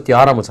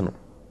 36ஆம் வசனம்.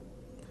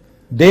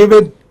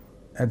 David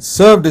had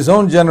served his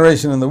own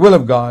generation in the will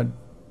of God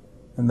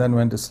and then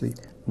went to sleep.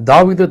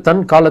 தாவீது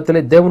தன்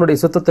காலத்திலே தேவனுடைய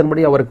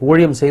சித்தத்தின்படி அவருக்கு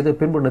ஊழியம் செய்து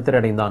பின்பு நித்திரை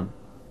அடைந்தான்.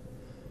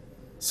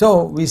 So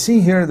we see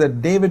here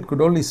that David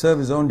could only serve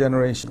his own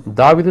generation.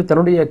 தாவீது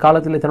தன்னுடைய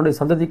காலத்திலே தன்னுடைய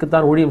சந்ததிக்கு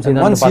தான் ஊழியம்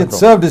செய்தான் Once என்று he had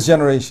பார்க்கிறோம். served his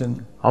generation,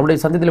 அவனுடைய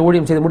சந்ததியிலே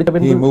ஊழியம் செய்து முடித்த he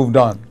பின்பு moved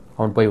on.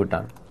 அவன்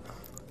போய்விட்டான்.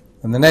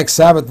 And the next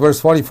Sabbath, verse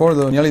 44,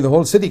 nearly the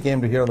whole city came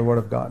to hear the word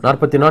of God.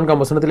 44ஆம்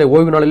வசனத்திலே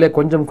ஓய்வு நாளிலே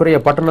கொஞ்சம் குறைய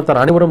பட்டணத்தார்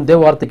அனைவரும் தேவ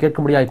வார்த்தை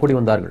கேட்கும்படியாய் கூடி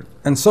வந்தார்கள்.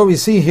 And so we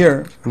see here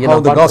how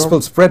the gospel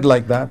spread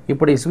like that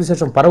இப்படி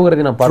சுவிசேஷம்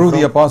பரவுகிறதை நாம் through the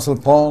பார்க்கிறோம். apostle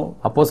Paul,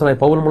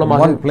 அப்போஸ்தலனாகிய பவுல் from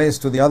மூலமாக one place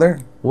to the other.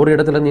 ஒரு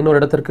இடத்திலிருந்து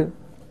இன்னொரு இடத்திற்கு.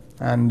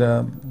 And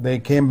they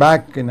came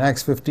back in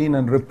Acts 15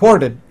 and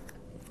reported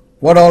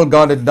what all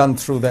God had done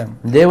through them.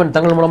 தேவன்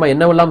தங்கள் மூலமா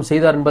என்னவெல்லாம்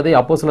செய்தார் என்பதை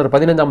அப்போஸ்தலர்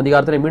 15ஆம்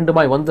அதிகாரத்திலே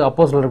மீண்டுமாய் வந்து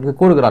அப்போஸ்தலருக்கு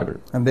கூறுகிறார்கள்.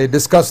 And they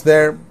discussed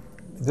there,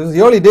 this is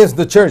the early days of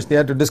the church, they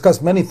had to discuss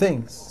many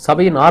things.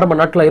 சபையின் ஆரம்ப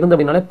நாட்களில்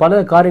இருந்தவனாலே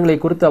பல காரியங்களை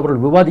குறித்து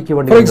அவர்கள் விவாதிக்க For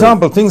வேண்டியது.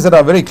 example, things that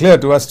are very clear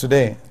to us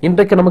today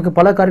இன்றைக்கு நமக்கு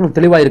பல காரியங்கள்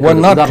தெளிவாக were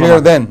not clear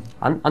இருக்கிறது. then.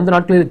 அந்த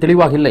நாட்களில்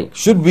தெளிவாக இல்லை.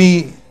 Should we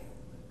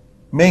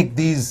make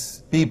these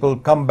people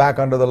come back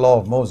under the law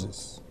of Moses?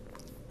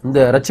 இந்த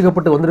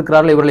ரட்சிக்கப்பட்டு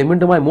வந்திருக்கிறார்கள் இவர்களை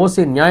மீண்டுமாய்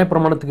மோசேயின்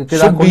நியாயப்பிரமாணத்துக்கு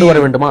கீழாக Should கொண்டு வர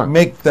வேண்டுமா? we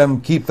make them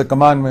keep the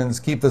commandments,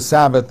 keep the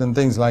Sabbath and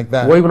things like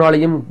that? ஓய்வு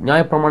நாளையும்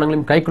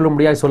நியாயப்பிரமாணங்களையும்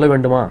கைக்கொள்ளும்படியாய் சொல்ல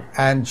வேண்டுமா?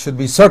 And should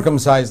we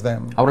circumcise them?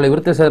 அவர்களை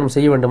விருத்தசேதனம்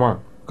செய்ய வேண்டுமா?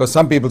 Because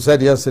some people said,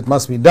 yes, it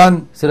must be done.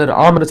 சிலர்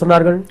ஆம் என்று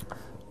சொன்னார்கள்.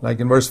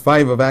 Like in verse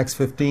 5 of Acts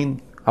 15.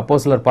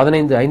 அப்போஸ்தலர்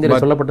 15:5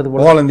 சொல்லப்பட்டது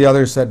போல Paul and the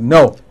others said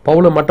no.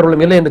 பவுலும்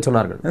மற்றவர்களும் இல்லை என்று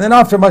சொன்னார்கள். And then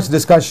after much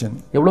discussion,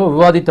 எவ்வளவு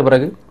விவாதித்த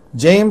பிறகு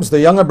James, the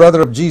younger brother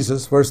of Jesus,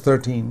 verse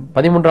 13,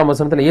 13ஆம்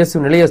வசனத்தில்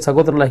இயேசுவின் இளைய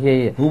சகோதரனாகிய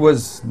who was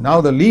now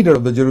the leader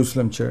of the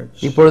Jerusalem church,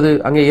 இப்பொழுது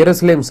அங்கே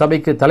எருசலேம்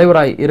சபைக்கு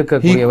தலைவராய் he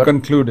இருக்கக்கூடியவர்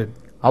concluded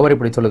அவர்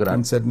இப்படி சொல்கிறார்.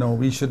 and said, no,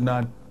 we should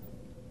not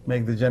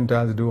make the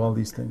Gentiles do all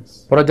these things.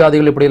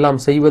 புறஜாதிகள் இப்படி எல்லாம்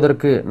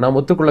செய்வதற்கு நாம்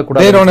ஒத்துக்கொள்ள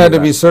கூடாது. They don't have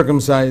to be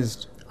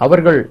circumcised.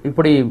 அவர்கள்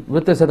இப்படி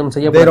விருத்தசேதனம் They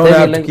செய்யப்பட don't have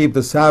தேவையில்லை. to keep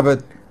the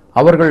Sabbath.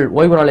 அவர்கள்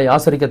ஓய்வு நாளை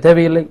ஆசரிக்க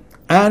தேவையில்லை.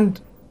 And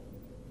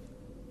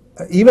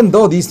even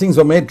though these things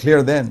were made clear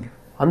then,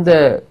 அந்த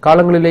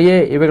காலங்களிலேயே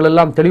இவைகள்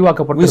எல்லாம் we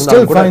தெளிவாக்கப்பட்டிருந்தாலும்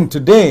still கூட find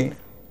today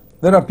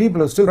there are people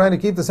who are still trying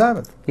to keep the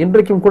Sabbath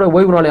இன்றைக்கும் கூட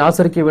ஓய்வு நாளை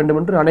ஆசரிக்க வேண்டும்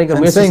என்று அநேகர்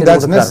and முயற்சி saying செய்து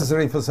that's கொண்டிருக்கிறார்கள்.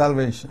 necessary for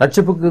salvation.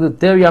 ரட்சிப்புக்கு இது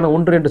தேவையான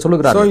ஒன்று என்று So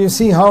சொல்லுகிறார்கள். you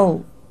see how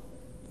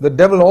the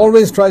devil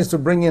always tries to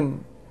bring in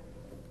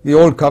the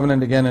old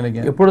covenant again and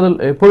again.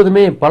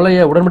 எப்பொழுதுமே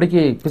பழைய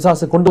உடன்படிக்கையை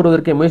பிசாசு கொண்டு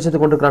வருவதற்கு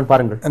முயற்சித்துக் கொண்டிருக்கிறான்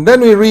பாருங்கள். And then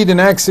we read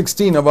in Acts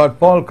 16 about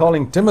Paul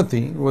calling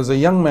Timothy, who was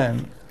a young man.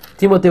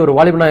 தீமோத்தேயு ஒரு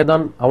வாலிபனாய்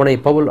தான் அவனை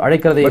பவுல்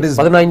அழைக்கிறதை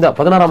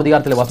 16ஆம்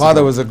அதிகாரத்திலே வாசிக்கிறோம்.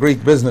 Father was a Greek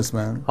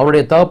businessman.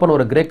 அவனுடைய தகப்பன்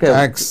ஒரு கிரேக்க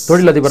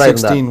தொழிலதிபராய்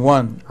இருந்தார்.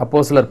 16:1.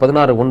 அப்போஸ்தலர்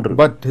 16:1.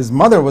 But his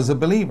mother was a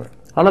believer.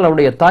 ஆனால்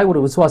அவனுடைய தாய்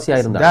ஒரு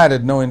விசுவாசியாய் இருந்தார். Dad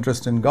had no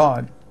interest in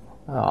God.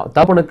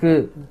 தகப்பனுக்கு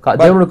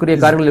தேவனுக்குரிய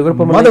காரியங்களில்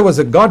விருப்பம் இல்லை. Mother was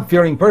a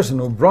God-fearing person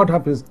who brought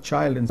up his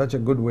child in such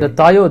a good way.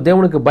 தாயோ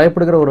தேவனுக்கு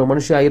பயப்படுகிற ஒரு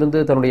மனுஷியாய் இருந்து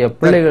தன்னுடைய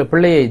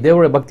பிள்ளையை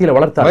தேவனுடைய பக்தியில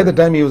வளர்த்தார். By the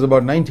time he was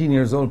about 19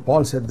 years old,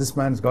 Paul said, "This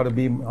man's got to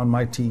be on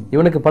my team."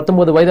 இவனுக்கு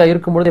 19 வயதா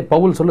இருக்கும் பொழுதே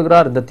பவுல்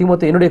சொல்லுகிறார், இந்த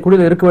தீமோத்தேயு என்னுடைய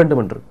குழுவில் இருக்க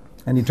வேண்டும் என்று.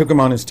 And he took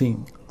him on his team.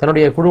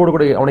 தன்னுடைய குழுவோடு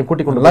கூட அவனை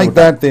கூட்டிக் கொண்டு like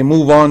that they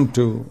move on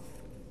to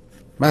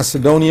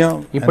Macedonia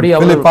and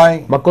Philippi.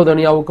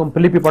 மக்கெதோனியாவுக்கும்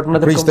Philippe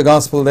பட்டணத்துக்கும் preach the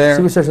gospel there.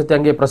 சுவிசேஷத்தை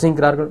அங்கே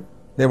பிரசங்கிக்கிறார்கள்.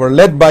 They were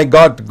led by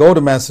God to go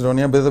to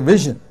Macedonia with a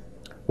vision.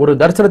 ஒரு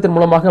தரிசனத்தின்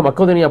மூலமாக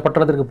மக்கெதோனியா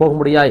பட்டணத்திற்கு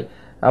போகும்படியாய்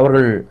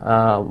அவர்கள்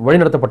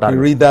வழிநடத்தப்பட்டார்கள்.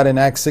 We read that in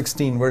Acts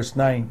 16 verse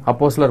 9.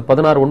 அப்போஸ்தலர்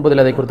 16:9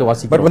 அதை குறித்து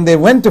வாசிக்கிறோம். But when they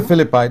went to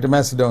Philippi, to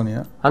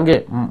Macedonia, அங்கே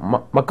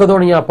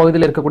மக்கெதோனியா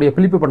பகுதியில் இருக்கக்கூடிய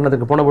பிலிப்பி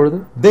பட்டணத்துக்கு போன பொழுது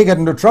they get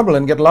into trouble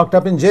and get locked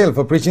up in jail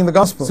for preaching the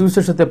gospel.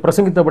 சுவிசேஷத்தை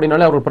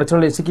பிரசங்கித்தபடினாலே அவர்கள்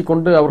பிரச்சனையில்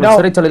சிக்கிக்கொண்டு அவர்கள்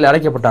சிறைச்சாலையில்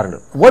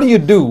அடைக்கப்பட்டார்கள். What do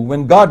you do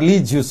when God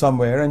leads you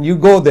somewhere and you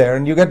go there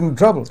and you get into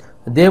trouble?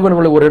 தேவன்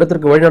உங்களை ஒரு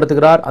இடத்திற்கு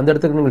வழிநடத்துகிறார், அந்த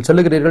இடத்துக்கு நீங்கள்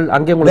செல்லுகிறீர்கள்,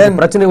 அங்கே உங்களுக்கு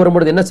பிரச்சனை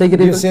வரும்போது என்ன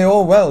செய்கிறீர்கள்? You say,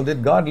 "Oh well, did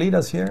God lead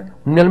us here?"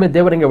 உண்மையிலே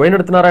தேவன் இங்கே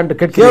வழிநடத்தினாரா என்று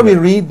கேட்கிறீர்கள். Here we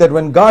read that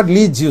when God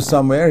leads you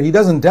somewhere, he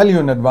doesn't tell you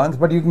in advance,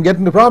 but you can get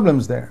into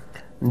problems there.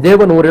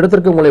 தேவன் ஒரு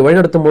இடத்திற்கு உங்களை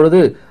வழிநடத்தும்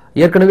பொழுது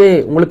ஏற்கனவே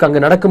உங்களுக்கு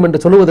அங்கே நடக்கும்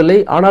என்று சொல்வதில்லை,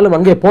 ஆனாலும்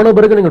அங்கே போன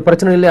பிறகு நீங்கள்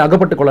பிரச்சனையிலே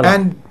அகப்பட்டுக் கொள்ளலாம்.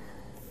 And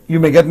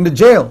you may get into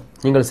jail.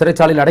 நீங்கள்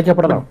சிறைச்சாலையில்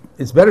அடைக்கப்படலாம்.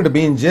 It's better to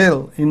be in jail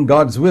in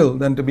God's will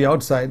than to be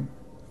outside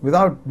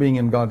without being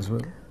in God's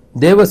will.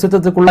 தேவ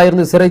சித்தத்துக்குள்ளே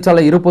இருந்து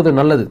சிறைச்சாலை இருப்பது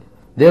நல்லது.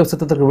 தேவ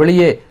சித்தத்துக்கு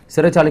வெளியே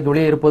சிறைச்சாலைக்கு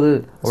வெளியே இருப்பது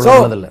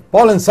நல்லதல்ல.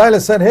 Paul and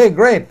Silas said, "Hey,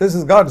 great, this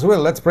is God's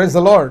will. Let's praise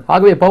the Lord."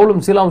 ஆகவே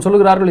பவுலும் சீலாவும்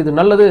சொல்கிறார்கள், இது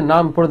நல்லது,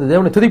 நாம் இப்பொழுது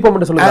தேவனை துதிப்போம்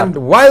என்று சொல்கிறார்கள்.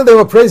 And while they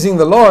were praising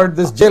the Lord,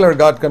 this jailer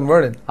got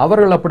converted.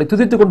 அவர்கள் அப்படி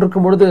துதித்துக்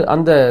கொண்டிருக்கும் பொழுது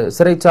அந்த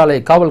சிறைச்சாலை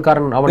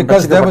காவல்காரன் அவன்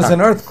because there was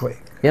an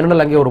earthquake.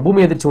 ஏனென்றால் அங்கே ஒரு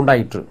பூமி அதிர்ச்சி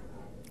உண்டாயிற்று.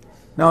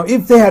 Now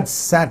if they had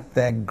sat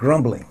there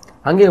grumbling,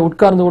 அங்கே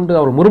உட்கார்ந்து கொண்டு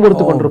அவர்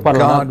முறுமுறுத்துக்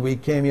கொண்டிருப்பார்கள், God, we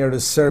came here to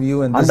serve you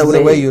and this is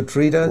the way you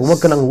treat us.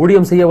 உமக்கு நாங்கள்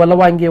ஊழியம் செய்ய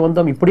வல்லவா இங்கே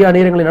வந்தோம், இப்படியா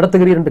நேரங்களை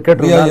நடத்துகிறீர் என்று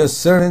கேட்டிருந்தார். We are your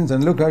servants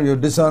and look how you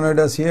dishonored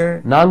us here.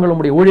 நாங்கள்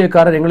உம்முடைய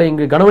ஊழியக்காரர், எங்களை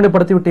இங்கு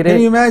கனவீனப்படுத்தி விட்டீரே.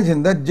 Can you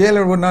imagine that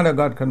jailer would not have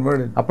got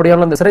converted?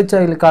 அப்படியானால் அந்த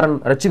சிறைச்சாலைக்காரன்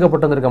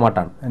ரட்சிக்கப்பட்டிருக்க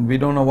மாட்டான். And we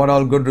don't know what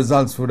all good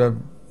results would have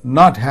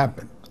not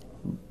happened.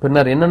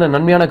 பின்னர் என்னென்ன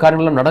நன்மையான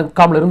காரியங்கள்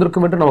நடக்காமல்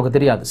இருந்திருக்கும் என்று நமக்கு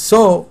தெரியாது. So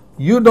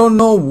you don't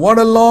know what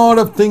a lot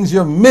of things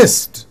you have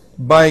missed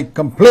by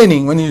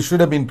complaining when you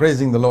should have been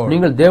praising the Lord.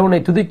 நீங்கள் தேவனை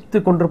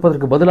துதித்துக்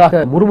கொண்டிருப்பதற்கு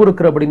பதிலாக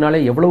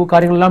முறுமுறுக்கிறபடினாலே எவ்வளவு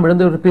காரியங்கள் எல்லாம்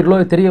இழந்திருப்பீர்களோ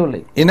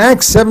தெரியவில்லை. In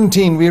Acts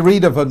 17 we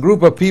read of a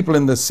group of people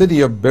in the city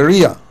of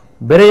Berea.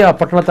 Berea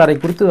பட்டணத்தாரை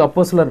குறித்து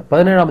அப்போஸ்தலர்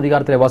 17ஆம்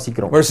அதிகாரத்திலே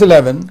வாசிக்கிறோம். Verse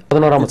 11.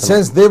 It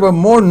says they were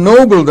more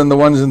noble than the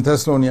ones in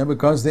Thessalonica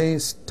because they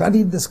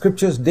studied the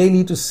scriptures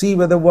daily to see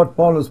whether what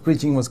Paul was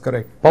preaching was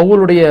correct.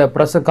 பவுலுடைய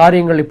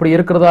காரியங்கள் இப்படி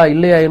இருக்கிறதா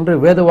இல்லையா என்று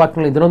வேத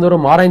வாக்கியங்களை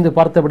தினந்தோறும் ஆராய்ந்து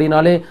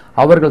பார்த்தபடினாலே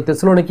அவர்கள்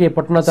தெசலோனிக்கே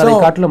பட்டணத்தாரை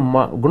காட்டிலும்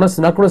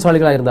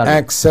நற்குணசாலிகளாக இருந்தார்கள்.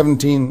 Acts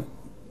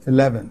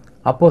 17:11.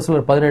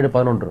 அப்போஸ்தலர்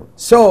 17:11.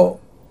 So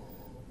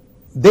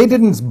they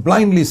didn't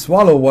blindly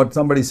swallow what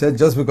somebody said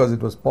just because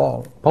it was Paul.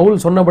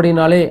 Pavul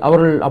சொன்னபடினாலே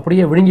அவர்கள்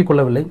அப்படியே விழுங்கிக்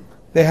கொள்ளவில்லை.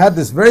 They had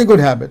this very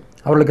good habit.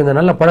 அவர்களுக்கு இந்த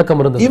நல்ல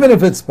பழக்கம் இருந்தது. Even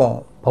if it's Paul.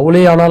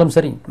 பவுலே ஆனாலும்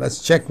சரி. Let's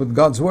check with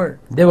God's word.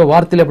 தேவ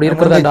வார்த்தையில் அப்படி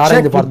இருக்கிறதா என்று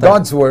ஆராய்ந்து பார்த்தார்கள்.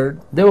 God's word.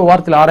 தேவ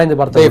வார்த்தையில் ஆராய்ந்து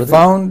பார்த்தார்கள். They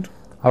found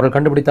அவர்கள்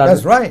கண்டுபிடித்தார்கள்.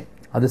 That's right.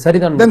 அது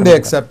சரிதான். Then they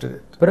accepted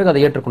it. பிறகு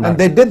அதை ஏற்றுக்கொண்டார்கள்.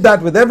 And they did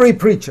that with every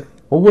preacher.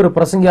 ஒவ்வொரு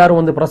பிரசங்கியாரும்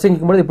வந்து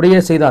பிரசங்கிக்கும்போது இப்படியே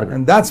செய்தார்கள்.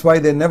 And that's why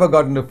they never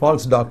got into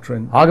false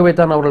doctrine. ஆகவே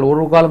தான் அவர்கள்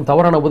ஒரு காலம்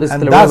தவறான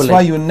உபதேசத்தில் விழவில்லை. And that's விழவில்லை.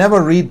 why you never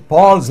read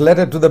Paul's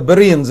letter to the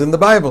Bereans in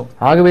the Bible.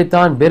 ஆகவே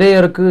தான்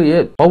பெரேயருக்கு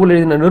பவுல்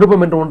எழுதின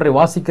நிருபம் என்று ஒன்றை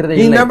வாசிக்கிறதே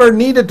இல்லை. He never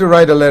needed to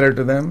write a letter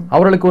to them.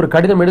 அவர்களுக்கு ஒரு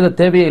கடிதம் எழுத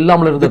தேவையே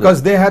இல்லாமல் இருந்தது.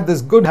 Because they had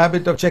this good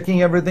habit of checking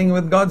everything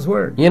with God's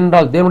word.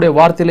 ஏனென்றால் தேவனுடைய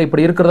வார்த்தையில்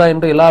இப்படி இருக்கிறதா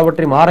என்று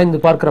எல்லாவற்றையும்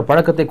ஆராய்ந்து பார்க்கிற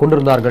பழக்கத்தை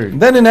கொண்டிருந்தார்கள்.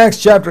 Then in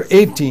Acts chapter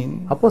 18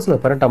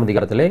 அப்போஸ்தலர் 18ஆம்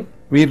அதிகாரத்திலே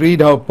we read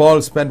how Paul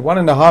spent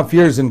 1.5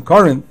 years in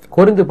Corinth.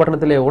 Corinth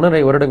பட்டணத்திலே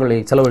 1.5 வருடங்களை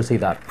செலவு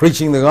செய்தார்.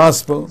 Preaching the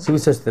gospel.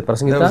 சுவிசேஷத்தை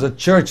பிரசங்கித்தார். There was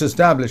a church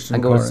established in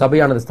அங்கே ஒரு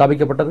சபையானது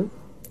ஸ்தாபிக்கப்பட்டது.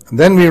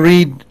 Then we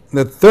read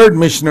the third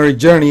missionary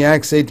journey,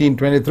 Acts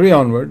 18:23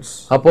 onwards.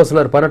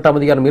 அப்போஸ்தலர் 18ஆம்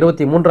அதிகாரம்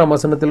 23ஆம்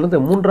வசனத்திலிருந்து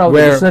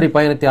மூன்றாவது மிஷனரி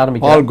பயணத்தை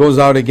ஆரம்பிக்கிறார். Paul goes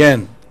out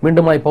again.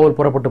 மீண்டுமாய் பவுல்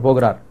புறப்பட்டு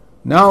போகிறார்.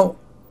 Now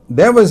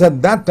there was at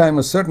that time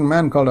a certain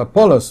man called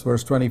Apollos,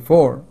 verse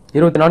 24.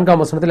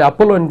 24ஆம் வசனத்திலே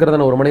அப்போலோ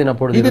என்கிறதான ஒரு மனிதன்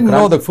அப்பொழுது He didn't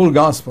know the full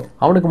gospel.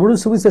 அவனுக்கு முழு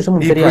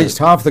சுவிசேஷமும் தெரியாது. He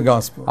preached half the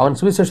gospel. அவன்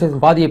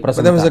சுவிசேஷத்தின் பாதியை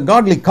பிரசங்கித்தார். There was a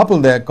godly couple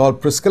there called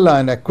Priscilla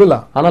and Aquila.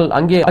 ஆனால்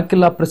அங்கே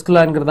அக்கிலா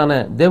பிரிஸ்கில்லா என்கிறதான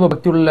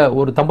தேவபக்தியுள்ள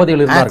ஒரு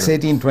தம்பதிகள் இருந்தார்கள். Acts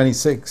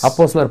 18:26.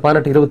 அப்போஸ்தலர்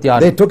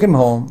 18:26. They took him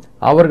home.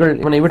 அவர்கள்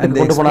இவனை வீட்டுக்கு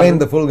கொண்டு போனார்கள்.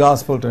 Explained the full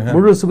gospel to him.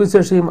 முழு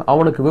சுவிசேஷத்தையும்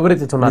அவனுக்கு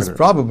விவரித்து சொன்னார்கள்.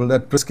 It's probable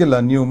that Priscilla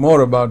knew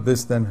more about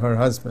this than her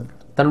husband.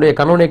 தன்னுடைய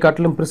கணவனை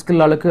காட்டிலும்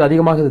பிரிஸ்கில்லாளுக்கு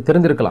அதிகமாக இது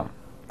தெரிந்திருக்கலாம்.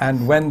 And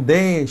when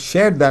they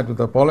shared that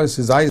with Apollos,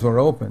 his eyes were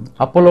opened.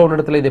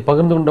 அப்போலோனிடத்தில் இதை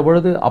பகிர்ந்து கொண்ட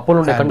பொழுது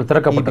அப்போலோனுடைய கண்கள் He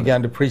திறக்கப்பட்டது.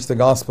 began to preach the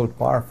gospel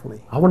powerfully.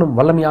 அவனும்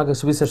வல்லமையாக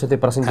சுவிசேஷத்தை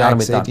பிரசங்கிக்க Acts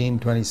ஆரம்பித்தான்.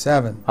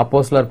 18:27.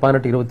 அப்போஸ்தலர்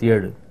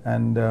 18:27.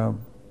 And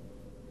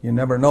you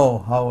never know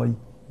how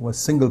a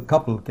single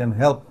couple can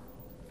help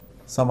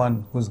someone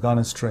who's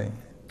gone astray.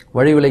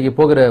 வழி விலகி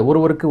போகிற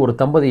ஒருவருக்கு ஒரு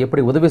தம்பதி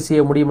எப்படி உதவி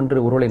செய்ய முடியும் என்று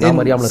ஒருவேளை நாம்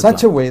அறியாமல் In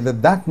such இருக்கலாம். a way that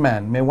that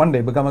man may one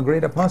day become a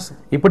great apostle.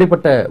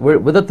 இப்படிப்பட்ட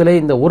விதத்திலே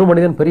இந்த ஒரு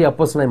மனிதன் பெரிய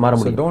அப்போஸ்தலனாய் மாற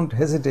So முடியும். don't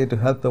hesitate to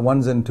help the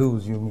ones and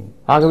twos you meet.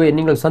 ஆகவே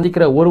நீங்கள்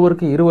சந்திக்கிற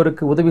ஒருவருக்கு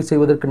இருவருக்கு உதவி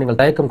செய்வதற்கு நீங்கள்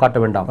தயக்கம் காட்ட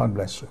வேண்டாம். God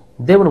bless you.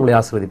 தேவன் உங்களை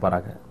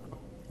ஆசீர்வதிப்பாராக.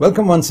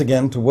 Welcome once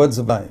again to Words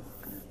of Life.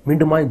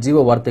 மீண்டுமாய்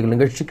ஜீவ வார்த்தைகள்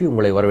நிகழ்ச்சிக்கு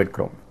உங்களை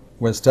வரவேற்கிறோம்.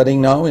 We're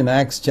studying now in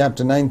Acts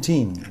chapter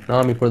 19.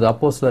 நாம் இப்பொழுது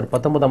அப்போஸ்தலர்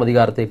 19ஆம்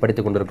அதிகாரத்தை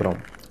படித்துக்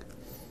கொண்டிருக்கிறோம்.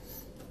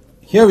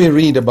 Here we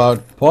read about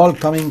Paul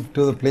coming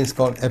to the place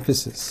called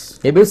Ephesus.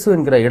 எபேசு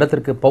என்கிற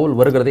இடத்திற்கு பவுல்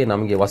வருகிறதை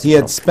நாம் இங்கே He had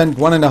வாசிக்கிறோம். spent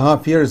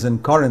 1.5 years in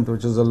Corinth,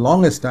 which was the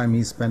longest time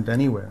he spent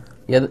anywhere.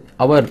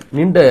 அவர்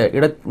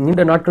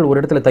நீண்ட நாட்கள் ஒரு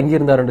இடத்துல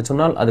தங்கியிருந்தார் என்று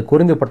சொன்னால் அது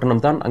கொரிந்து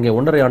பட்டணம் தான். அங்கே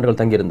 1.5 ஆண்டுகள்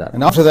தங்கியிருந்தார்.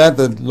 And after that,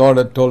 the Lord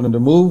had told him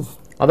to move.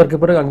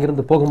 அதற்கு பிறகு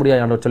அங்கிருந்து போக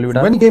முடியாது ஆண்டவர்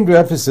சொல்லிவிட்டார். When he came to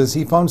Ephesus,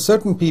 he found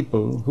certain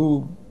people who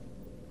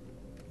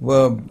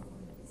were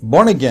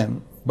born again,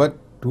 but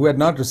who had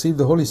not received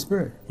the Holy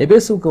Spirit.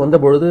 எபேசுவுக்கு வந்த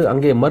பொழுது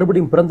அங்கே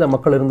மறுபடியும் பிறந்த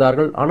மக்கள்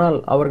இருந்தார்கள். ஆனால்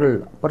அவர்கள்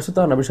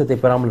பரிசுத்த அபிஷேகத்தை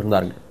பெறாமல்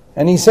இருந்தார்கள்.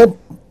 And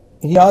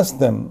he asked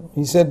them,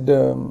 he said,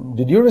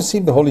 did you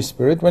receive the Holy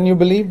Spirit when you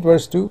believed?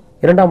 Verse 2.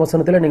 இரண்டாம்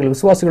வசனத்தில் நீங்கள்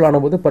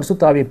விசுவாசிகளான போது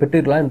பரிசுத்த ஆவியை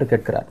பெற்றீர்களா என்று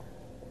கேட்கிறார்.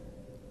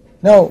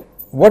 Now,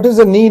 what is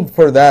the need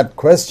for that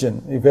question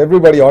if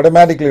everybody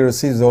automatically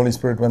receives the Holy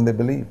Spirit when they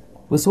believe?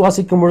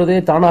 விசுவாசிக்கும் பொழுதே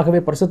தானாகவே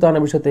பரிசுத்த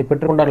அபிஷேகத்தை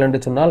பெற்றுக்கொண்டார்கள்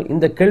என்று சொன்னால்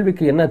இந்த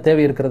கேள்விக்கு என்ன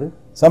தேவை இருக்கிறது?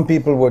 Some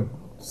people would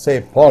say,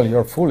 Paul,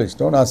 you're foolish,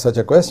 don't ask such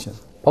a question.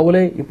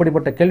 பவுலே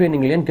இப்படிப்பட்ட கேள்வியை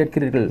நீங்கள் ஏன்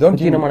கேட்கிறீர்கள்?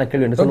 புத்தியீனமான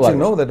கேள்வி என்று Don't you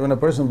சொல்வார்கள். know that when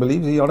a person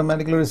believes, he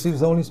automatically receives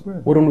the Holy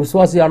Spirit? ஒரு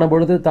விசுவாசி ஆன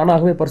பொழுது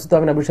தானாகவே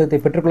பரிசுத்த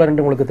அபிஷேகத்தை பெற்றுக்கொள்ளார்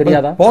என்று உங்களுக்கு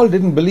தெரியாதா? Paul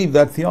didn't believe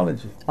that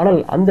theology. ஆனால்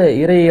அந்த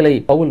இறையியலை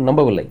பவுல்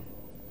நம்பவில்லை.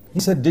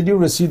 He said, did you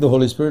receive the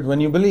Holy Spirit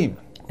when you believed?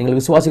 நீங்கள்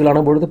விசுவாசிகளான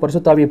பொழுது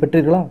பரிசுத்த ஆவியை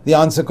பெற்றீர்களா? The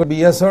answer could be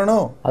yes or no.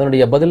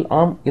 அதனுடைய பதில்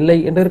ஆம் இல்லை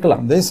என்று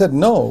இருக்கலாம். They said,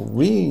 no,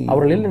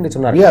 அவர்கள் இல்லை என்று we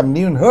சொன்னார்கள். haven't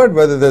even heard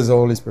whether there's a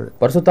Holy Spirit.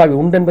 பரிசுத்த ஆவி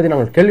உண்டு என்பதை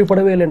நாங்கள்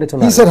கேள்விப்படவே இல்லை என்று He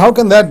சொன்னார்கள். said, how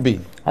can that be?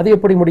 அது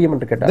எப்படி முடியும்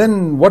என்று கேட்டார். Then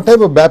what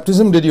type of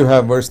baptism did you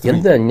have? Verse 3.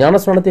 எந்த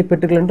ஞானஸ்நானத்தை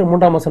பெற்றீர்கள் என்று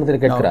 3ஆம் வசனத்தில்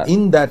Now, கேட்கிறார்.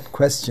 in that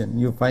question,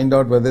 you find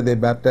out whether they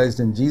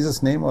baptized in Jesus'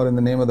 name or in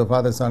the name of the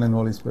Father, Son, and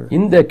Holy Spirit.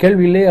 இந்த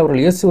கேள்வியிலே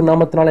அவர்கள் இயேசு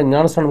நாமத்தினாலே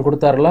ஞானஸ்நானம்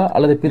கொடுத்தார்களா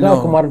அல்லது பிதா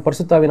குமாரன்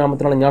பரிசுத்த ஆவி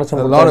நாமத்தினாலே A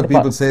ஞானஸ்நானம் lot of கொடுத்தார்களா?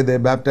 people say they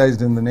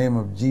baptized in the name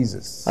of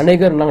Jesus.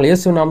 அநேகர் நாங்கள்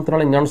இயேசு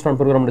நாமத்தினாலே ஞானஸ்நானம்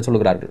பெறுகிறோம் என்று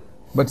சொல்கிறார்கள்.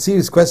 But see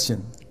his question.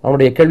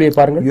 அவனுடைய கேள்வியை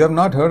பாருங்கள். You have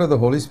not heard of the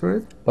Holy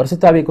Spirit?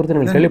 பரிசுத்த ஆவியை குறித்து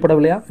நீங்கள்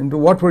கேள்விப்படவில்லையா? Into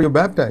what were you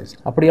baptized?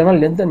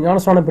 அப்படியானால் எந்த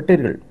ஞானஸ்நானம்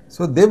பெற்றீர்கள்?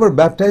 So they were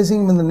baptizing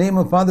him in the name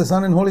of Father,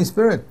 Son, and Holy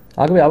Spirit.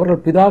 ஆகவே அவர்கள்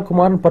பிதா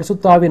குமாரன்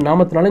பரிசுத்த ஆவியின்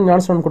நாமத்தினாலே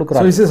ஞானஸ்நானம் So he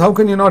கொடுக்கிறார்கள். says, how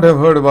can you not have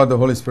heard about the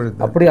Holy Spirit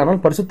then? அப்படியானால்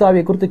பரிசுத்த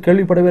ஆவியை குறித்து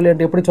கேள்விப்படவில்லை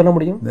என்று எப்படி சொல்ல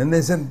முடியும்? Then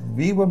they said,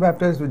 we were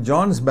baptized with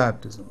John's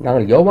baptism.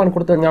 நாங்கள் யோவான்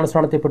கொடுத்த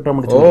ஞானஸ்நானத்தை பெற்றோம்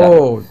என்று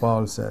சொல்கிறார்கள். Oh,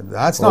 Paul said,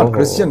 that's not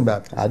Christian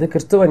baptism. அது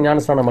கிறிஸ்தவ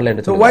ஞானஸ்நானம் அல்ல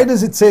என்று So சொல்கிறார்கள். why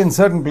does it say in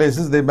certain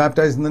places they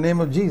baptized in the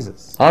name of Jesus?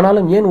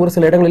 ஆனாலும் ஏன் ஒரு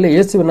சில இடங்களிலே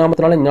இயேசுவின்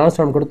நாமத்தினாலே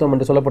ஞானஸ்நானம் கொடுத்தோம்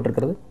என்று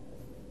சொல்லப்பட்டிருக்கிறது?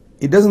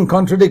 It doesn't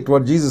contradict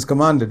what Jesus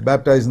commanded,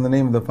 baptize in the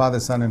name of the Father,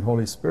 Son, and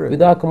Holy Spirit.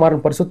 பிதா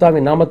குமாரன் பரிசுத்த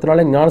ஆவியின்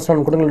நாமத்தினாலே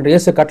ஞானஸ்நானம் கொடுங்கள் என்று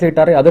இயேசு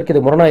கட்டளையிட்டாரே, அதற்கு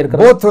இது முரணாய்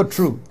இருக்கிறது. Both are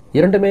true.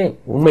 இரண்டுமே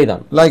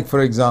உண்மைதான். Like for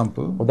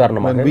example,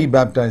 உதாரணமாக when we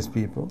baptize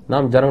people,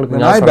 நாம் ஜனங்களுக்கு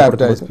when I ஞானஸ்நானம்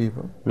baptize கொடுக்கும்போது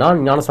people, நான்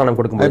ஞானஸ்நானம் I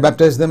கொடுக்கும்போது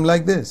baptize them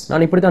like this.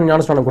 நான் இப்படி தான்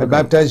ஞானஸ்நானம் I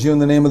கொடுக்கிறேன். baptize you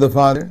in the name of the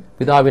Father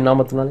பிதாவின்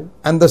நாமத்தினாலே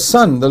and the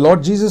Son, the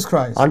Lord Jesus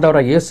Christ,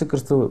 ஆண்டவராகிய இயேசு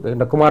கிறிஸ்து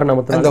என்ற குமாரன் and the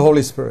நாமத்தினாலே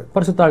Holy Spirit.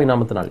 பரிசுத்த ஆவியின்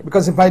நாமத்தினாலே.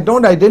 Because if I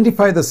don't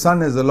identify the Son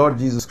as the Lord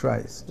Jesus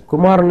Christ,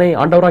 குமாரனை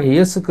ஆண்டவராகிய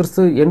இயேசு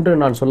கிறிஸ்து என்று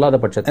நான் சொல்லாத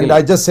and பட்சத்தில்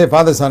I just say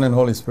Father, Son, and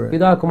Holy Spirit,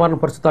 பிதா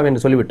குமாரன் பரிசுத்த ஆவி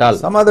என்று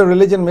சொல்லிவிட்டால் some other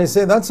religion may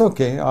say that's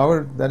okay,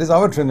 that is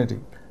our Trinity.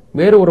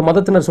 வேறு ஒரு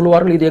மதத்தினர்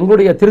சொல்வார்கள் இது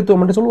எங்களுடைய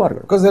திருத்துவம் என்று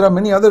சொல்வார்கள். Because there are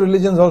many other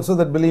religions also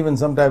that believe in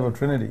some type of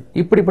Trinity.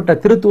 இப்படிப்பட்ட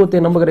திருத்துவத்தை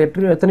நம்புகிற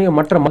எத்தனையோ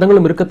மற்ற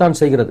மதங்களும் இருக்கத்தான்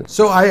செய்கிறது.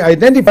 So I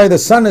identify the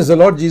Son as the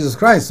Lord Jesus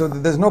Christ, so that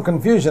there's no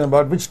confusion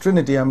about which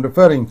Trinity I'm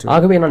referring to.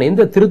 ஆகவே நான்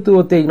எந்த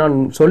திருத்துவத்தை நான்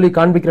சொல்லி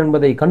காண்பிக்கிறேன்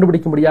என்பதை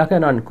கண்டுபிடிக்கும்படியாக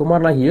நான்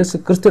குமாரனாகிய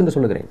இயேசு கிறிஸ்து என்று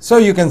சொல்கிறேன்.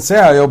 So you can say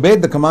I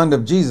obeyed the command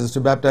of Jesus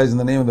to baptize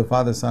in the name of the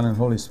Father, Son, and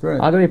Holy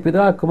Spirit. ஆகவே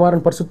பிதா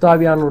குமாரன் பரிசுத்த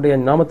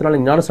ஆவியானுடைய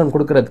நாமத்தினாலே ஞானஸ்நானம்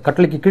கொடுக்கிற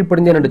கட்டளைக்கு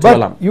கீழ்ப்படிந்தேன் என்று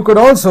சொல்லலாம். But you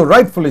could also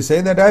rightfully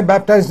say that I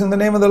baptized in the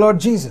name of the Lord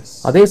Jesus.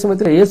 அதே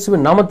சமயத்தில்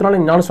இயேசுவின் நாமத்தினாலே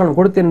ஞானஸ்நானம்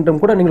கொடுத்தேன்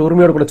என்றும் கூட நீங்கள்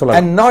உரிமையோடு கூட சொல்லலாம்.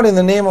 And not in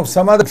the name of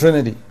some other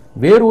Trinity.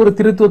 வேறு ஒரு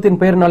திருத்துவத்தின்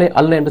பெயரினாலே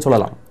அல்ல என்று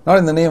சொல்லலாம். Not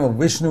in the name of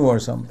Vishnu or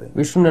something.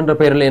 Vishnu என்ற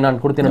பெயரிலே நான்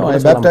கொடுத்தேன் No, என்று I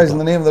சொல்லலாம். baptized in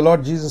the name of the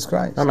Lord Jesus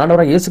Christ. நான்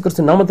ஆண்டவராகிய இயேசு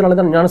கிறிஸ்து நாமத்தினாலே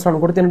தான்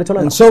ஞானஸ்நானம் கொடுத்தேன் என்று And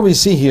சொல்லலாம். so we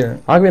see here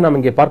ஆகவே நாம்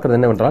இங்கே பார்க்கிறது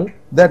என்னவென்றால்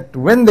that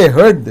when they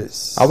heard this,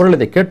 அவர்கள்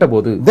இதை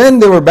கேட்டபோது then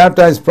they were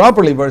baptized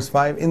properly, verse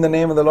 5, in the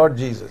name of the Lord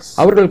Jesus.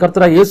 அவர்கள்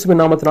கர்த்தராகிய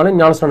இயேசுவின் நாமத்தினாலே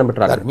ஞானஸ்நானம்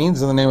பெற்றார்கள். That means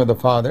in the name of the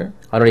Father,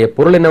 அதனுடைய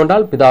பொருள்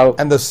என்னவென்றால் பிதா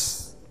and the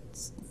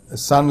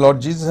Son, Lord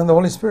Jesus, and the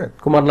Holy Spirit.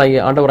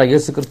 குமாரனாகிய ஆண்டவராகிய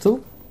இயேசு கிறிஸ்து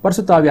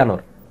பரிசுத்த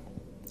ஆவியானவர்.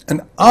 And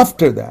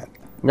after that,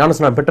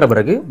 ஞானஸ்நானம் பெற்ற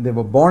பிறகு they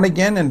were born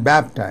again and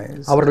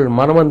baptized. அவர்கள்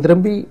மனம்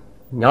திரும்பி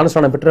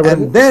ஞானஸ்நானம் பெற்ற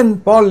பிறகு And then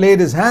Paul laid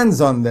his hands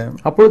on them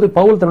அப்பொழுது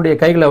பவுல் தன்னுடைய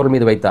கைகளை அவர்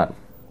மீது வைத்தார்.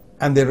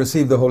 and they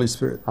received the Holy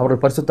Spirit. அவர்கள்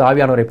பரிசுத்த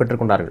ஆவியானவரை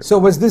பெற்றுக்கொண்டார்கள். So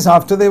was this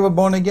after they were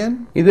born again?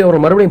 இது அவர்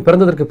மறுபடியும்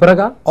பிறந்ததற்கு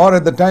பிறகா Or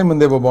at the time when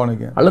they were born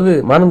again? அல்லது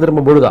மனம்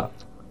திரும்பும் பொழுதா?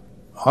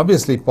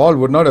 Obviously Paul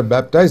would not have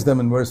baptized them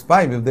in verse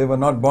 5 if they were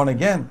not born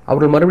again.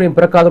 அவர்கள் மறுபடியும்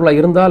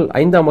பிறக்காதவர்களாக இருந்தால்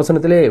 5ஆம்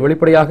வசனத்திலே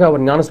வெளிப்படையாக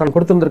அவர் ஞானஸ்நானம்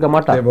கொடுத்திருந்திருக்க They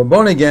மாட்டார். were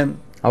born again,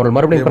 அவர்கள் they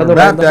மறுபடியும் were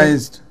பிறந்தவர்களாக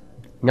baptized,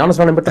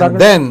 ஞானஸ்நானம் and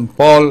பெற்றார்கள். then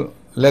Paul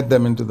led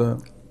them into the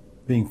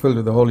being filled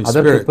with the Holy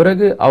அதற்கு Spirit.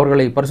 பிறகு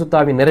அவர்களை பரிசுத்த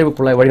ஆவியின்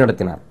நிறைவுக்குள்ளாய்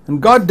வழிநடத்தினார். And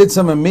God did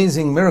some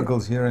amazing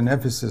miracles here in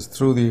Ephesus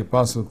through the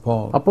apostle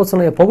Paul.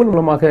 அப்போஸ்தலனாகிய பவுல்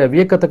மூலமாக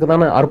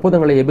வியக்கத்தக்கதான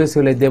அற்புதங்களை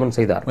எபேசுவிலே தேவன்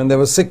செய்தார். When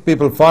there were sick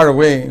people far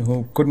away who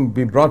couldn't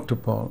be brought to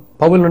Paul,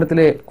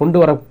 பவுலினிடத்திலே கொண்டு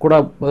வர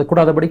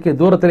கூடாதபடிக்கு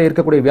தூரத்திலே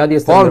இருக்கக்கூடிய Paul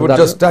வியாதியஸ்தர்கள் would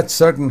just இருந்தார்கள். touch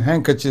certain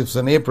handkerchiefs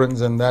and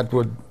aprons and that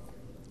would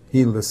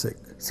heal the sick.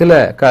 சில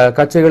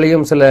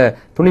கச்சைகளையும் சில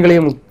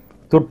துணிகளையும்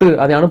தொட்டு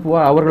அதை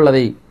அனுப்புவார். அவர்கள்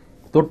அதை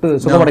தொட்டு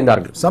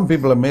சுகமடைந்தார்கள். Some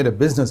people have made a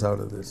business out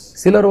of this,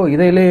 சிலரோ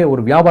இதிலே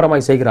ஒரு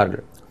வியாபாரமாய்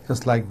செய்கிறார்கள்.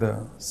 just like the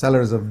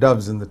sellers of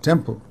doves in the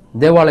temple.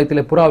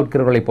 தேவாலயத்திலே புறா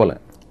விற்கிறவர்களைப் போல.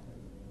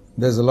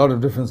 There's a lot of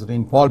difference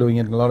between Paul doing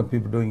it and a lot of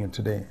people doing it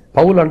today.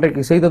 Pavul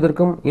அன்றைக்கு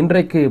செய்ததற்கும்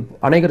இன்றைக்கு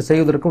அநேகர்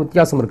செய்வதற்கும்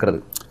வித்தியாசம் இருக்கிறது.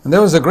 And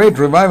there was a great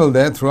revival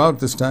there throughout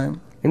this time.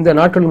 இந்த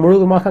நாட்கள்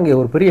முழுவதுமாக அங்கே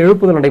ஒரு பெரிய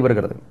எழுப்புதல்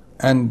நடைபெறுகிறது.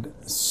 And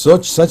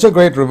such a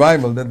great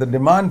revival that the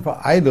demand for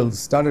idols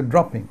started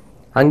dropping.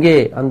 அங்கே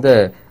அந்த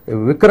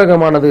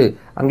விக்கிரகமானது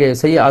அங்கே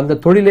செய்ய அந்த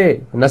தொழிலே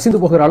நசிந்து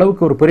போகிற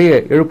அளவுக்கு ஒரு பெரிய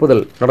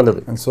எழுப்புதல் நடந்தது.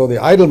 And so the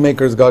idol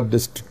makers got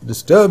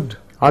disturbed.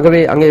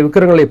 ஆகவே அங்கே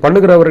விக்கிரகங்களை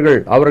பண்ணுகிறவர்கள்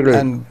அவர்கள்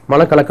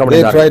மனக்கலக்கம் They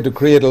அடைந்தார்கள். tried to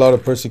create a lot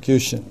of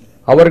persecution.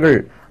 அவர்கள்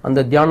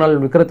அந்த தியானால்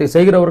விக்கிரகத்தை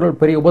செய்கிறவர்கள்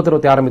பெரிய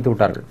உபத்திரவத்தை ஆரம்பித்து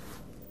விட்டார்கள்.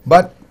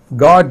 But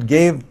God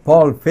gave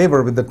Paul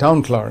favor with the town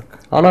clerk.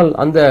 ஆனால்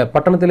அந்த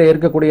பட்டணத்திலே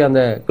இருக்கக்கூடிய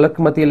அந்த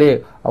கிழக்கு மத்தியிலே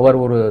அவர்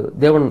ஒரு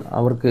தேவன்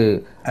அவருக்கு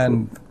And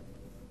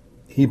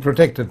he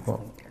protected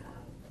Paul.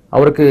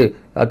 அவருக்கு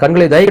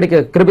கண்களை தயை கிடைக்க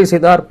கிருபை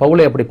செய்தார்.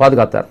 பவுலை அப்படி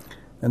பாதுகாத்தார்.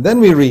 And then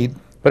we read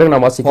பிறகு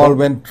நாம் Paul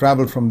வாசிக்கிறோம்.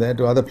 traveled from there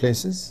to other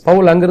places.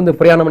 Pavul அங்கிருந்து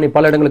பிரயாணம் பண்ணி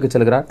பல இடங்களுக்கு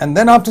செல்கிறார். And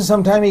then after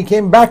some time he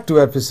came back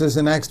to Ephesus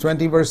in Acts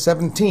 20 verse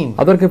 17.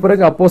 அதற்கு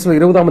பிறகு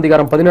அப்போஸ்தலர் 20ஆம்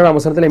அதிகாரம் 17ஆம்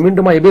வசனத்திலே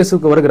மீண்டும்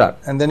எபேசுவுக்கு வருகிறார்.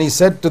 And then he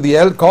said to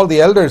called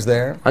the elders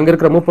there. அங்க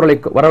இருக்கிற மூப்பர்களை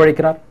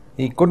வரவழைக்கிறார்.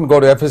 He couldn't go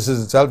to Ephesus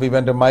itself. He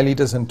went to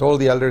Miletus and told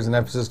the elders in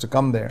Ephesus to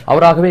come there.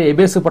 அவராகவே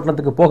எபேசு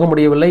பட்டணத்துக்கு போக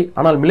முடியவில்லை.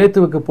 ஆனால்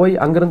மிலேத்துவுக்கு போய்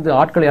அங்கிருந்து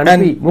ஆட்களை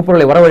அனுப்பி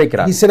மூப்பர்களை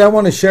வரவழைக்கிறார். He said, I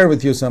want to share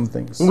with you some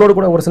things. உங்களோடு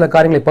கூட ஒரு சில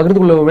காரியங்களை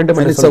பகிர்ந்து கொள்ள வேண்டும்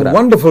And என்று it's a சொல்கிறார்.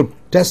 wonderful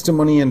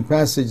testimony and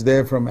passage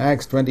there from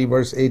Acts 20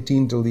 verse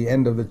 18 till the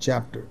end of the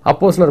chapter.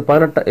 அப்போஸ்தலர்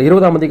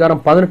 20ஆம்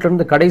அதிகாரம் 18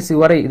 இருந்து கடைசி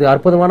வரை இது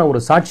அற்புதமான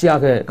ஒரு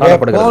சாட்சியாக Where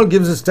காணப்படுகிறது. Paul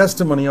gives his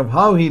testimony of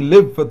how he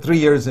lived for 3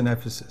 years in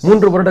Ephesus.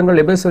 3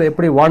 வருடங்கள் எபேசுவில்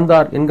எப்படி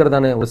வாழ்ந்தார்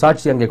என்கிறதான ஒரு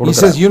சாட்சி அங்கே He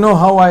கொடுக்கிறார். says, you know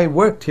how I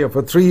worked here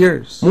for 3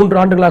 years. 3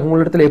 ஆண்டுகளாக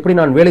உங்களிடத்தில் எப்படி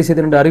நான் வேலை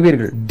செய்தேன் என்று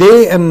அறிவீர்கள். Day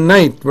and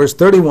night, verse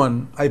 31,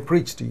 I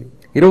preached to you.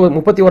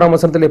 31ஆம்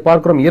வசனத்திலே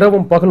பார்க்கிறோம்,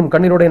 இரவும் பகலும்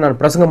கண்ணீரோட நான்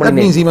பிரசங்கம் That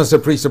பண்ணினேன். means he must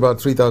have preached about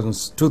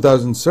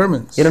 2,000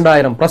 sermons.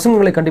 2000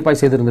 பிரசங்கங்களை கண்டிப்பாய்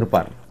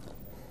செய்திருந்திருப்பார்.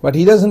 But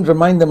he doesn't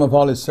remind them of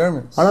all his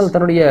sermons. ஆனால்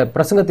தன்னுடைய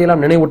பிரசங்கத்தை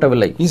எல்லாம்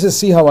நினைவூட்டவில்லை. He says,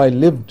 see how I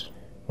lived.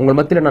 உங்கள்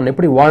மத்தியிலே நான்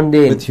எப்படி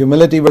வாழ்ந்தேன். With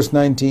humility, verse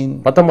 19.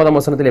 19ஆம்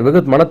வசனத்திலே வெகு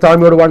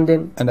மனத்தாழ்மையோடு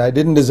வாழ்ந்தேன். And I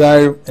didn't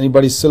desire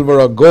anybody's silver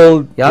or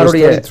gold. Verse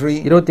 33.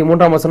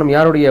 23ஆம் வசனம்,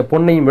 யாருடைய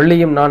பொன்னையும்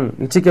வெள்ளியும் நான்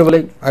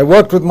இச்சிக்கவில்லை. I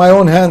worked with my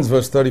own hands.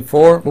 Verse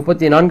 34.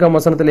 34ஆம்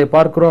வசனத்திலே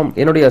பார்க்கிறோம்,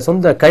 என்னுடைய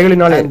சொந்த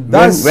கைகளினாலே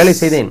வேலை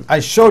செய்தேன்.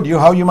 I showed you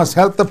how you must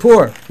help the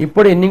poor.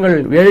 இப்படி நீங்கள்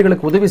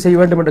ஏழைகளுக்கு உதவி செய்ய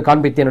வேண்டும் என்று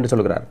காண்பித்தேன் என்று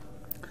சொல்கிறார்.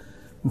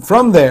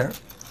 From there,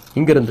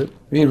 இங்கிருந்து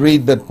we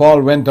read that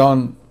Paul went on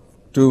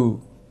to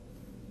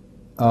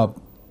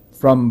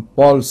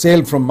Paul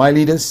sailed from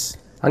Miletus.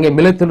 அங்கே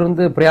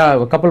மிலேத்திலிருந்து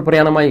கப்பல்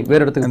பிரயாணமாய்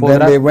வேறு இடத்துக்கு And then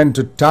போகிறார். they went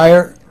to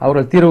Tyre.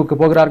 அவர்கள் தீருவுக்கு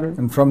போகிறார்கள்.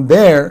 And from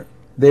there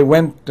they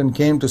went and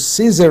came to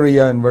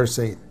Caesarea in verse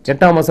 8.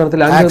 8ஆம்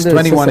வசனத்திலே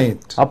அங்கிருந்து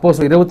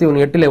அப்போஸ்தலர்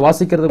 21:8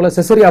 வாசிக்கிறது போல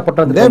செசரியா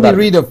பட்டணத்துக்கு Then we வந்தார்.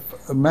 read of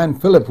a man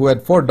Philip who had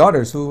 4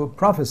 daughters who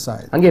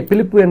prophesied. அங்கே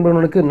பிலிப்பு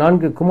என்பவனுக்கு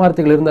 4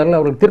 குமாரத்திகள் இருந்தார்கள்.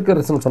 அவர்கள்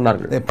தீர்க்கதரிசனம்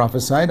சொன்னார்கள். They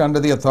prophesied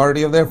under the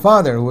authority of their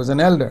father who was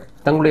an elder.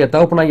 தங்களுடைய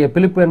தகப்பனாகிய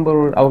பிலிப்பு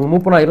என்பவர் அவங்க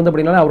மூப்பனாய்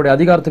இருந்தபடினால அவருடைய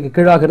அதிகாரத்துக்கு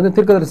கீழாக இருந்து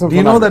தீர்க்கதரிசனம் Do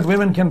you know சொன்னார்கள். that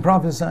women can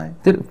prophesy?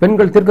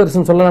 பெண்கள்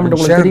தீர்க்கதரிசனம் சொல்லலாம் என்று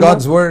உங்களுக்கு Share தெரியுமா?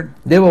 God's word.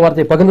 தேவ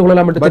வார்த்தையை பகிர்ந்து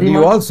கொள்ளலாம் என்று But you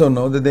தெரியுமா? also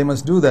know that they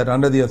must do that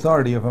under the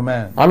authority of a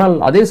man. ஆனால்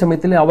அதே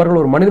சமயத்திலே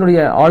அவர்கள் ஒரு மனிதனுடைய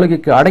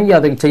ஆளுகைக்கு அடங்கி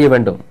அதை செய்ய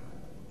வேண்டும்.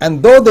 And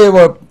though they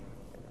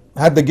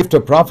had the gift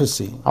of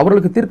prophecy,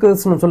 அவர்களுக்கு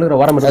தீர்க்கதரிசனம் சொல்லுகிற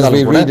வரம் as we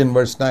இருந்தாலும் கூட read in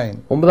verse 9,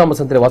 9ஆம்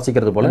வசனத்திலே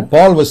வாசிக்கிறது போல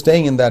Paul was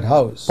staying in that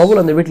house.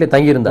 Pavul அந்த வீட்டிலே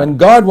தங்கி இருந்தார். When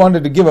God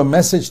wanted to give a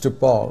message to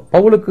Paul,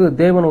 பவுலுக்கு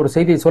தேவன் ஒரு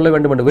செய்தியை சொல்ல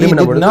வேண்டும் என்று he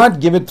விரும்பின did பொழுது not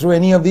give it through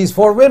any of these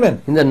 4 women.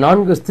 இந்த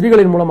 4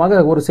 ஸ்திரீகளின்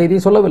மூலமாக ஒரு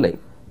செய்தியை சொல்லவில்லை.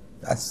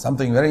 That's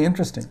something very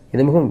interesting.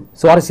 இது மிகவும்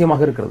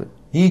சுவாரஸ்யமாக இருக்கிறது.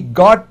 He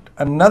got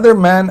another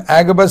man,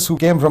 Agabus, who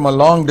came from a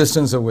long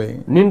distance away.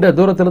 நீண்ட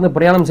தூரத்திலிருந்து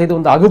பிரயாணம் செய்து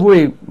வந்த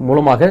அகபுவை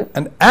மூலமாக,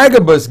 and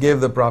Agabus gave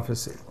the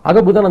prophecy.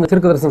 அகபு தான் அந்த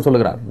தீர்க்கதரிசனம்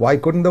சொல்லுகிறார். Why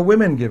couldn't the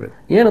women give it?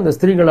 ஏன் அந்த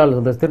ஸ்திரீகளால்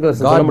அந்த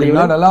தீர்க்கதரிசனம் சொல்ல God did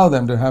முடியவில்லை? not allow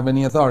them to have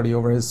any authority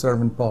over his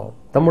servant Paul.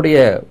 தம்முடைய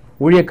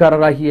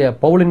ஊழியக்காரராகிய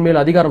பவுலின் மேல்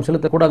அதிகாரம்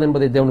செலுத்தக்கூடாது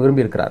என்பதை தேவன்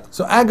விரும்பி இருக்கிறார்.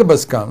 So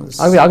Agabus comes.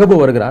 ஆகவே அகபு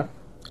வருகிறார்.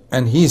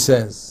 And he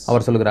says,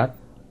 அவர் சொல்லுகிறார்,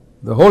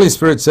 the Holy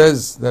Spirit says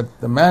that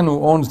the man who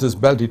owns this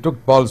belt, he took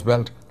Paul's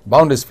belt,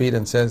 bound his feet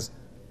and says,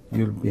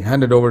 you'll be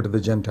handed over to the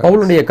Gentiles.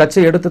 பவுலுடைய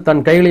கச்சை எடுத்து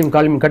தன் கைகளையும்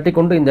காலையும்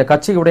கட்டிக்கொண்டு இந்த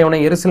கச்சை உடையவனை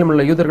எருசலேமில்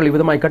உள்ள யூதர்கள்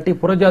விதமாய் கட்டி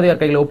புறஜாதியார்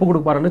கையில் ஒப்புக்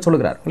கொடுப்பார் என்று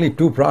சொல்கிறார். Only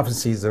 2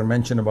 prophecies are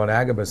mentioned about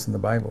Agabus in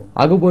the Bible.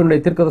 அகபுவினுடைய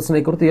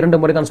தீர்க்கதரிசனத்தை குறித்து 2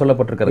 முறை தான்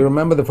சொல்லப்பட்டிருக்கிறது. You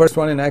remember the first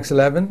one in Acts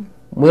 11?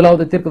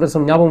 முதலாவது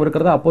தீர்க்கதரிசனம் ஞாபகம்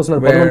இருக்கிறதா?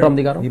 அப்போஸ்தலர் 11ஆம்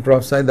அதிகாரம். He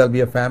prophesied there'll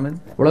be a famine.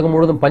 உலகம்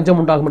முழுவதும்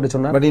பஞ்சம் உண்டாகும் என்று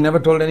சொன்னார். But he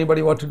never told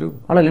anybody what to do.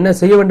 ஆனால் என்ன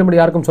செய்ய வேண்டும்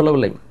என்று யாருக்கும்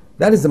சொல்லவில்லை.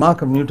 That is the mark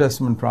of New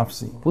Testament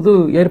prophecy. புது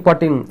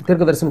ஏற்பாட்டின்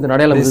தீர்க்கதரிசனத்தின்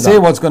அடையாளம் They இதுதான்.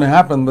 say what's going to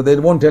happen, but they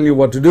won't tell you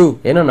what to do.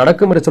 என்ன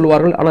நடக்கும் என்று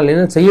சொல்வார்கள், ஆனால்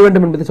என்ன செய்ய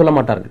வேண்டும் என்பதை சொல்ல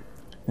மாட்டார்கள்.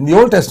 In the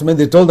Old Testament,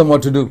 they told them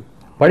what to do.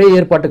 பழைய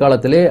ஏற்பாட்டு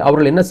காலத்திலே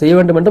அவர்கள் என்ன செய்ய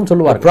வேண்டும் என்றும் The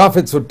சொல்வார்கள்.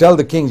 prophets would tell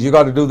the kings, you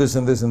got to do this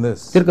and this and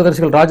this.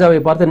 தீர்க்கதரிசிகள் ராஜாவை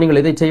பார்த்து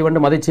நீங்கள் இதை செய்ய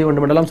வேண்டும் அதை செய்ய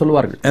வேண்டும் என்றெல்லாம்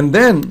சொல்வார்கள். And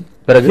then,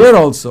 பிறகு here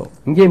also,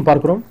 இங்கேயும்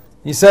பார்க்கிறோம்,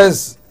 he says,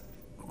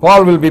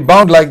 Paul will be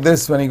bound like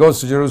this when he goes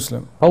to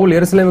Jerusalem. Pavul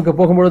எருசலேமுக்கு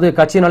போகும்பொழுது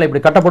கச்சையினால்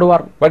இப்படி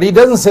கட்டப்படுவார். But he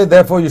doesn't say,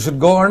 therefore, you should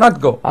go or not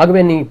go.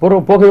 ஆகவே நீ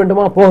போக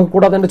வேண்டுமா போக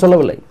கூடாது என்று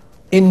சொல்லவில்லை.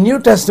 In New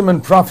Testament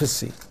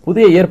prophecy,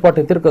 புதிய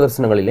ஏற்பாட்டு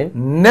தீர்க்கதரிசனங்களிலே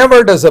never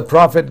does a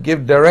prophet give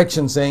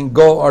direction saying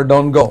go or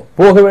don't go.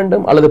 போக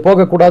வேண்டும் அல்லது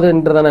போக கூடாது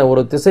என்றதான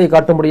ஒரு திசையை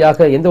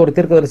காட்டும்படியாக எந்த ஒரு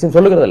தீர்க்கதரிசியும்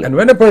சொல்லுகிறதில்லை. And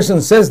when a person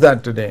says that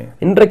today,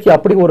 இன்றைக்கு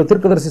அப்படி ஒரு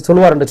தீர்க்கதரிசி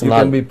சொல்வார் என்று you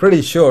சொன்னால் can be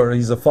pretty sure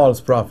he's a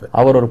false prophet.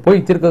 அவர் ஒரு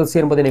பொய்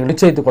தீர்க்கதரிசி என்பதை நீங்கள்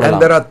நிச்சயித்துக் And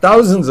கொள்ளலாம். there are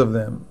thousands of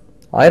them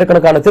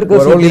ஆயிரக்கணக்கான who are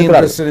தீர்க்கதரிசிகள் only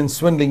இருக்கிறார்கள். interested in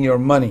swindling your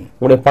money.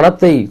 உங்களுடைய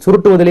பணத்தை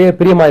சுருட்டுவதிலேயே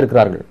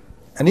பிரியமாயிருக்கிறார்கள்.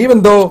 And even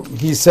though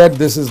he said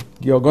this is,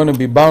 you're going to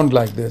be bound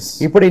like this,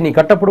 இப்படி நீ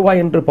கட்டப்படுவாய்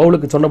என்று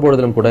பவுலுக்கு சொன்ன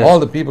பொழுதிலும் கூட all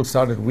the people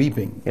started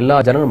weeping. எல்லா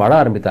ஜனங்களும் அழ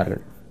ஆரம்பித்தார்கள்.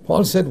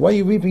 Paul said, why are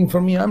you weeping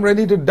for me? I'm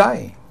ready to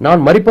die.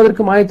 நான்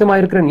மரிப்பதற்கு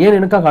ஆயத்தமாயிருக்கிறேன், ஏன்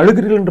எனக்காக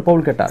அழுகிறீர்கள் என்று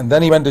பவுல் கேட்டார். And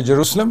then he went to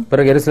Jerusalem,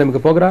 பிறகு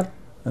எருசலேமுக்கு போகிறார்.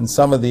 and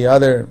some of the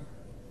other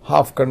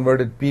half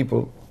converted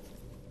people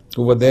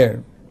who were there,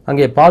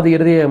 அங்கே பாதி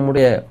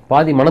இருதயமுடைய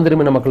பாதி மனம்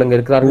திரும்பின மக்கள் அங்கே who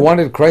இருக்கிறார்கள்.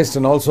 wanted Christ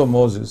and also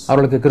Moses,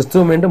 அவர்களுக்கு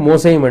கிறிஸ்துவும் வேண்டும்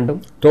மோசேயும் வேண்டும்.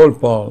 told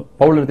Paul,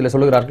 பவுலிடத்தில்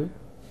சொல்கிறார்கள்,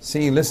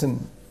 see, listen,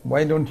 why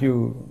don't you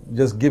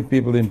just give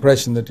people the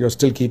impression that you're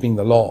still keeping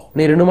the law?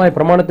 நீ இன்னுமாய்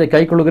பிரமாணத்தை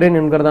கைக்கொள்கிறேன்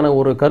என்கிறதான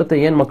ஒரு கருத்தை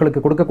ஏன் மக்களுக்கு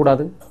கொடுக்க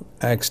கூடாது?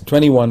 Acts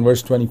 21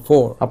 verse 24.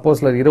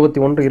 அப்போஸ்தலர்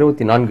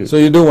 21:24. So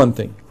you do one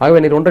thing.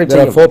 ஆகவே நீர் ஒன்றை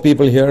There are செய்யும். 4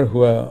 people here who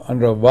are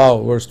under a vow,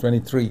 verse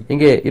 23.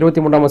 இங்கே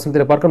 23ஆம்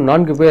வசனத்திலே பார்க்கிறோம்,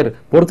 4 பேர்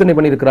பொருத்தனை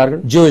பண்ணி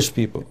இருக்கிறார்கள். Jewish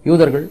people.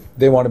 யூதர்கள்,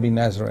 They want to be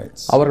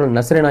Nazarites. அவர்கள்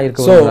நசரேனாய்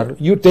இருக்க So விரும்புகிறார்கள்.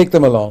 you take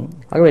them along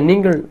ஆகவே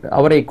நீங்கள்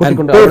அவரை and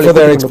கூட்டிக் கொண்டு pay அவர்களை for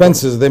their கூட்டிக் கொண்டு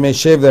expenses. They may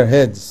shave their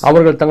heads.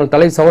 அவர்கள் தங்கள்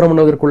தலை சவரம்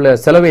பண்ணுவதற்குள்ள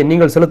செலவை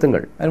நீங்கள்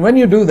செலுத்துங்கள். And when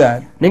you do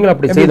that, நீங்கள்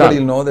அப்படி everybody செய்தால்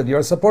will know that you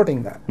are supporting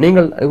that.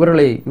 நீங்கள்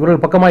இவர்கள்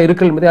பக்கமாக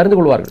இருக்கிறீர்கள் என்பதை அறிந்து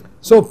கொள்வார்கள்.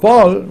 So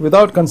Paul,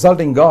 without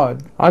consulting God,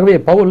 ஆகவே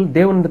பவுல்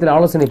தேவனிடத்தில்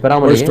ஆலோசனை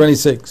பெறாமலே verse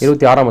 26,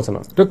 26ஆம்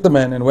வசனம், took the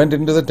man and went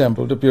into the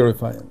temple to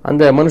purify him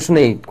அந்த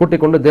மனுஷனை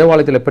கூட்டிக் கொண்டு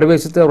தேவாலயத்தில்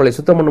பிரவேசித்து அவர்களை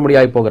சுத்தம்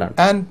பண்ணும்படியாய் போகிறான்.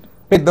 and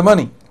paid the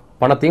money.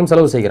 பணத்தையும்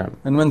செலவு செய்கிறான்.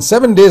 And when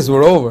 7 days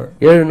were over,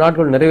 7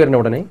 நாட்கள் நிறைவேறின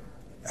உடனே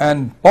and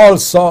Paul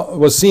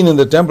was seen in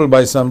the temple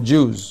by some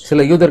Jews,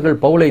 சில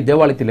யூதர்கள் பவுலை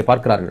தேவாலயத்தில்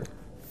பார்க்கிறார்கள்.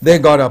 they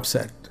got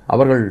upset.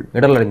 அவர்கள் And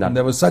இடரடைந்தார்கள்.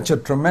 there was such a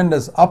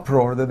tremendous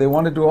uproar that they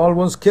wanted to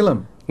almost kill him.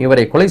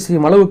 இவரை கொலை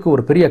செய்யும் அளவுக்கு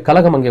ஒரு பெரிய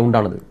கலகம் அங்கே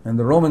உண்டானது. And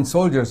the Roman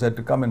soldiers had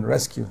to come and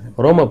rescue him.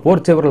 ரோம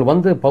போர்ச்சேவர்கள்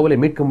வந்து பவுலை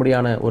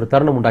மீட்கும்படியான ஒரு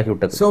தருணம்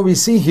உண்டாகிவிட்டது. So we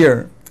see here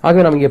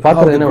ஆகவே நாம் இங்கே how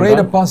பார்க்கிறது the great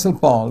என்னவென்றால் apostle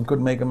Paul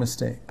could make a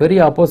mistake. பெரிய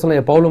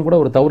அப்போஸ்தலனாகிய பவுலும் கூட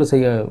ஒரு தவறு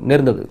செய்ய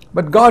நேர்ந்தது.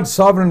 But God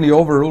sovereignly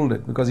overruled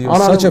it because he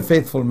was such a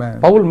faithful man.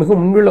 Pavul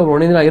மிகவும் உண்மையுள்ள ஒரு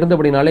மனிதனாக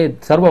இருந்தபடினாலே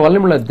சர்வ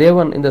வல்லமையுள்ள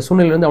தேவன் இந்த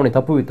சூழ்நிலையிலிருந்து அவனை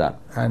தப்புவித்தார்.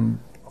 And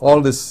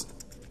all this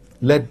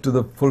led to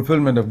the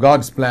fulfillment of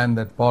God's plan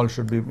that Paul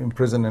should be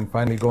imprisoned and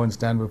finally go and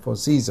stand before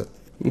Caesar.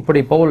 இப்படி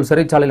பவுல்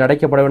சிறைச்சாலையில்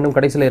அடைக்கப்பட வேண்டும்,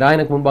 கடைசியில்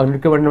ராயனுக்கு முன்பாக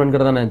நிற்க வேண்டும்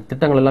என்கிறதான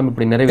திட்டங்கள் எல்லாம்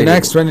இப்படி In நிறைவேறின.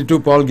 Acts 22,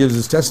 Paul gives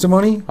his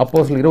testimony.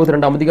 அப்போஸ்தலர்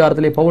 22ஆம்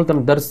அதிகாரத்திலே பவுல்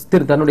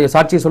தன்னுடைய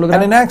சாட்சியை And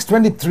சொல்கிறார். in Acts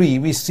 23,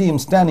 we see him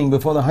standing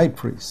before the high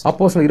priest.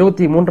 அப்போஸ்தலர்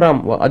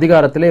 23ஆம்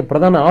அதிகாரத்திலே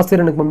பிரதான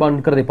ஆசிரியனுக்கு முன்பாக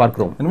நிற்கிறதை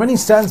பார்க்கிறோம். And when he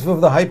stands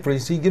before the high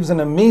priest, he gives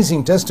an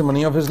amazing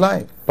testimony of his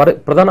life.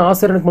 பிரதான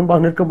ஆசிரியனுக்கு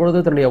முன்பாக நிற்கும்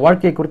பொழுது தன்னுடைய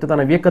வாழ்க்கையை குறித்து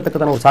தான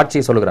வியக்கத்தக்கதான ஒரு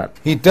சாட்சியை சொல்கிறார்.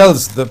 He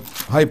tells the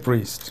high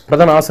priest,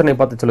 பிரதான ஆசிரியனை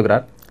பார்த்து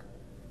சொல்கிறார்,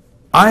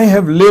 I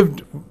have lived,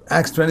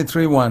 Acts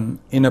 23:1,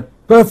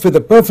 with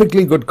a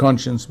perfectly good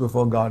conscience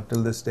before God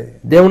till this day.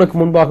 தேவனுக்கு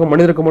முன்பாக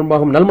மனிதருக்கு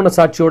முன்பாக நல்மன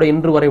சாட்சியோடு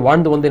இன்று வரை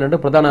வாழ்ந்து வந்தேன் என்று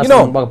பிரதான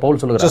ஆசிரியர் முன்பாக பவுல்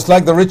சொல்கிறார். Just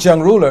like the rich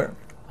young ruler,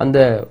 அந்த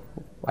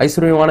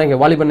ஐஸ்வர்யமான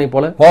வாலிபனை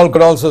போல Paul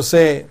could also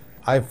say,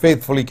 I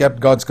faithfully kept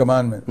God's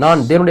commandment.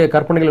 நான் தேவனுடைய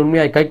கற்பனைகளை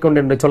உண்மையாய்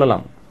கைக்கொண்டேன் என்று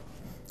சொல்லலாம்.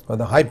 But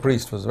the high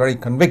priest was very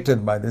convicted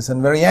by this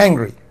and very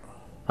angry.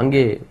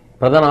 அங்கே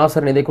பிரதான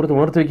ஆசிரியர் இதை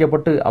குறித்து உணர்த்தி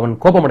வைக்கப்பட்டு அவன்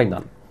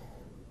கோபமடைந்தான்.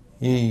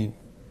 He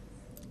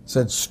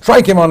said,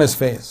 strike him on his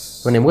face.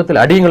 இவனை முகத்தில்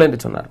அடியுங்கள் என்று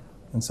சொன்னார்.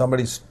 And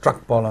somebody struck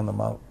Paul on the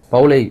mouth.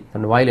 பவுலை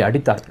தன் வாயிலை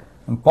அடித்தார்கள்.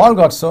 And Paul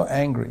got so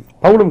angry.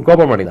 பவுலும்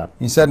கோபம் அடைந்தார்.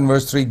 He said in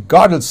verse 3,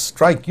 God will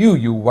strike you,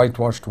 you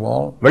whitewashed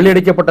wall.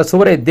 வெள்ளையடிக்கப்பட்ட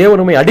சுவரை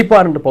தேவன் உம்மை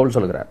அடிப்பார் என்று பவுல்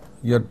சொல்கிறார்.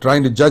 You're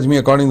trying to judge me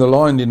according to the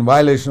law, and in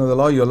violation of the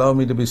law you allow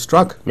me to be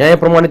struck.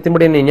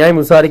 நியாயப்பிரமாணத்தின்படி நீ நியாயம்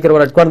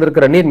விசாரிக்கிறவர்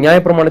உட்கார்ந்திருக்கிற நீர்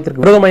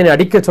நியாயப்பிரமாணத்திற்கு விரோதமாய் என்னை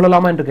அடிக்க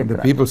சொல்லலாமா என்று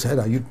கேட்கிறார். People said,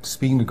 are you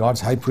speaking to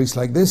God's high priest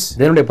like this?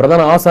 தேவனுடைய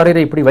பிரதான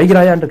ஆசாரியரை இப்படி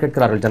வைகிறாயா என்று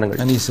கேட்கிறார்கள்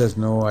ஜனங்கள். And he says,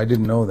 no, I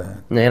didn't know that.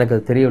 எனக்கு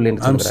தெரியவில்லை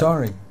என்று I'm சொல்கிறார்.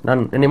 sorry.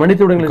 நான் என்னை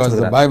மன்னித்து விடுங்கள் என்று Because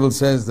the சொல்கிறார். Bible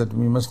says that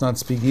we must not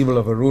speak evil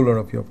of a ruler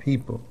of your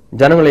people.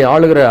 ஜனங்களை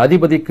ஆளுகிற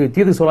அதிபதிக்கு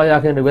தீது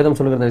சொல்லாயாக என்று வேதம்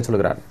சொல்கிறது என்று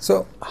சொல்கிறார். So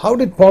how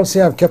did Paul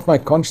say, I've kept my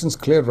conscience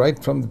clear right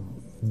from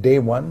day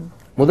one?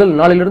 முதல்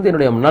நாளிலிருந்து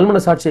என்னுடைய நல்மன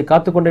சாட்சியை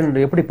காத்துக்கொண்டேன்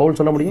என்று எப்படி பவுல்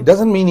சொல்ல முடியும்? It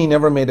doesn't mean he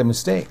never made a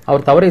mistake.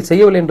 அவர் தவறை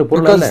செய்யவில்லை என்று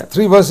பொருள் அல்ல. Because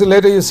 3 verses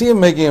later you see him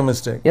making a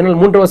mistake.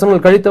 ஏனென்றால் 3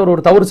 வசனங்கள் கழித்து அவர்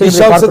ஒரு தவறு He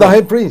செய்ததை shouts at the பார்க்கிறோம்.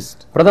 high priest.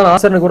 பிரதான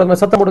ஆசாரியனுக்கு விரோதமாக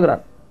சத்தம்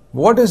போடுகிறார்.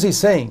 What is he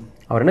saying?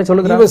 அவர் என்ன He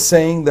சொல்கிறார்? was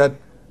saying that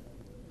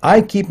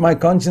I keep my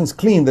conscience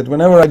clean, that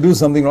whenever I do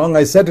something wrong,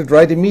 I set it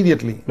right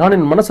immediately. நான்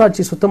என்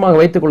மனசாட்சி சுத்தமாக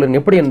வைத்துக் கொள்கிறேன்.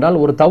 எப்படி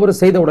என்றால் ஒரு தவறு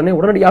செய்த உடனே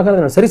உடனடியாக அதை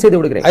நான் சரி செய்து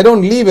விடுகிறேன். I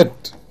don't leave it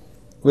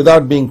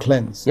without being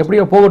cleansed.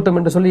 எப்படியோ போகட்டும்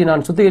என்று சொல்லி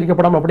நான்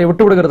சுத்திகரிக்கப்படாமல் அப்படியே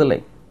விட்டு விடுகிறதில்லை.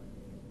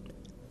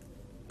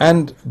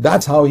 And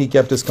that's how he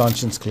kept his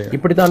conscience clear.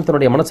 இப்படித்தான்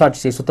தன்னுடைய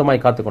மனசாட்சியை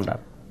சுத்தமாய்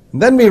காத்துக்கொண்டார்.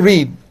 Then we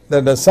read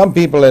that some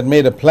people had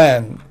made a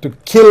plan to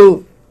kill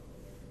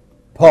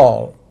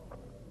Paul,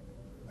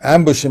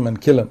 ambush him and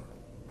kill him.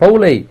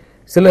 பவுலை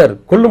சிலர்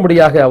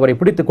கொல்லும்படியாக அவரை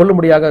பிடித்து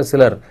கொல்லும்படியாக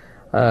சிலர்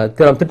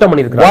திட்டம்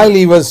பண்ணியிருக்கிறார். While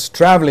he was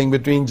traveling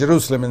between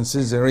Jerusalem and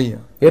Caesarea.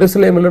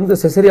 எருசலேமிலிருந்து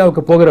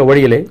செசரியாவுக்கு போகிற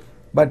வழியிலே,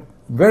 but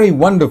very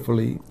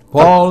wonderfully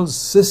Paul's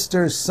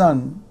sister's son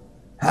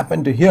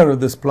happened to hear of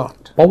this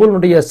plot.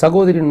 பவுலுடைய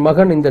சகோதரியின்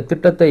மகன் இந்த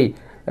திட்டத்தை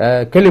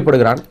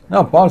கேள்விப்படுகிறான்.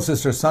 Now Paul's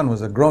sister's son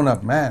was a grown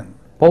up man.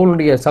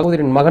 பவுலுடைய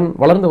சகோதரியின் மகன்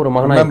வளர்ந்த ஒரு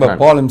மகனாக இருந்தார்.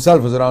 Remember, Paul himself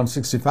was around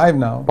 65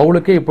 now.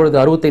 பவுலுக்கு இப்பொழுது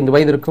 65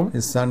 வயது இருக்கும்.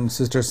 His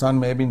sister's son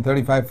may have been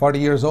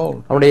 35-40 years old.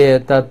 அவருடைய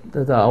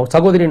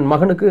சகோதரியின்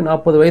மகனுக்கு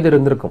 40 வயது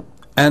இருந்திருக்கும்.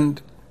 And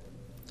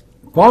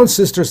Paul's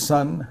sister's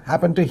son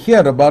happened to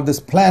hear about this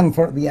plan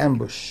for the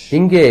ambush.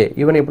 இங்கே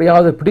இவனை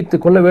எப்படியாவது பிடித்து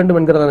கொள்ள வேண்டும்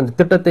என்கிற அந்த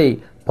திட்டத்தை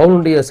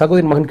பவுலுடைய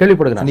சகோதரியின் மகன்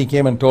கேள்விப்படுகிறான். And he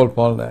came and told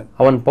Paul that.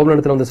 அவன்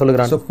பவுலிடத்தில் வந்து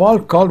சொல்கிறான். So Paul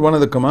called one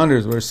of the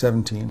commanders, verse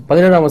 17.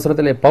 17ஆம்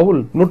வசனத்திலே பவுல்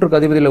நூற்றுக்கு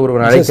அதிபதியில்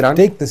ஒருவனை அழைக்கிறான்.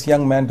 Take this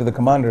young man to the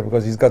commander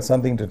because he's got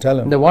something to tell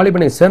him. இந்த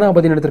வாலிபனை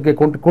சேனாபதியினிடத்திற்கு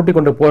கூட்டிக்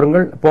கொண்டு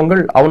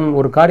போங்கள், அவன்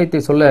ஒரு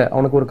காரியத்தை சொல்ல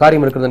அவனுக்கு ஒரு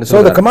காரியம் இருக்கிறது என்று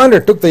சொல்கிறார். So the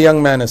commander took the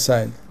young man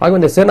aside.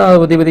 ஆக இந்த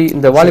சேனாபதி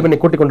இந்த வாலிபனை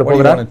கூட்டிக் கொண்டு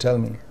போகிறார். What do you want to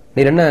tell me?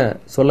 நீர் என்ன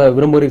சொல்ல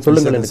விரும்புகிறீர்கள்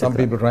சொல்லுங்கள் என்று. Some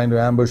people trying to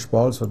ambush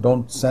Paul, so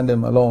don't send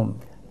him alone.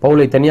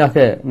 பவுலை தனியாக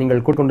நீங்கள்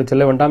கூட்டிக்கொண்டு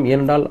செல்ல வேண்டாம்,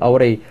 ஏனென்றால்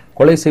அவரை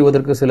கொலை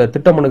செய்வதற்கு சிலர்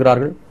திட்டம்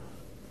பண்ணுகிறார்கள்.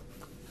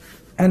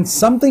 And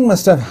something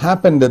must have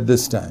happened at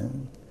this time.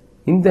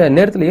 இந்த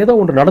நேரத்தில் ஏதோ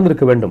ஒன்று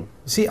நடந்திருக்க வேண்டும்.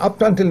 See, up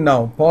until now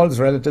Paul's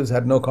relatives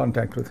had no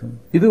contact with him.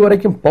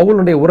 இதுவரைக்கும்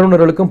பவுலுடைய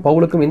உறவினர்களுக்கும்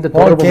பவுலுக்கும் இந்த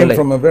தொடர்பு இல்லை. Paul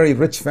came from a very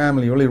rich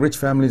family. Only rich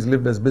families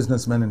lived as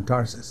businessmen in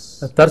Tarsus.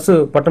 தர்சு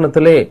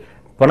பட்டணத்திலே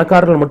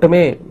பணக்காரர்கள் மட்டுமே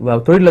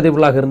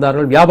தொழிலதிபர்களாக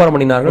இருந்தார்கள், வியாபாரம்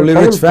பண்ணினார்கள். Only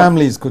rich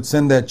families could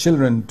send their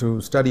children to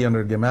study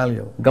under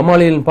Gamaliel.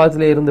 கமாலியலின்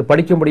பாதத்திலே இருந்து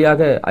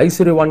படிக்கும்படியாக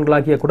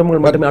ஐஸ்வர்யவான்களாகிய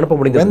குடும்பங்கள் மட்டுமே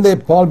அனுப்ப முடிந்தது.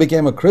 When Paul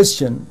became a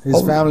Christian,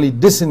 his family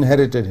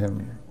disinherited him.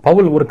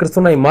 Pavul ஒரு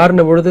கிறிஸ்தவனாய்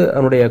மாறின பொழுது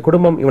அவனுடைய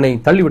குடும்பம் இவனை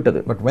தள்ளிவிட்டது.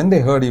 But when they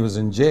heard he was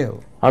in jail,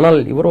 ஆனால்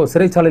இவரோ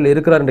சிறைச்சாலையில்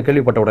இருக்கிறார் என்று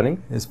கேள்விப்பட்ட உடனே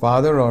his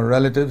father or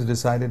relatives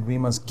decided we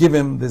must give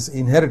him this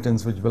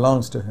inheritance which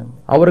belongs to him.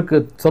 அவருக்கு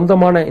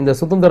சொந்தமான இந்த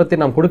சுதந்திரத்தை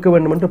நாம் கொடுக்க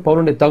வேண்டும் என்று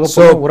பவுலுடைய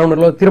தகப்பனும்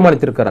உறவினர்களும்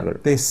தீர்மானித்திருக்கிறார்கள்.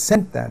 They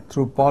sent that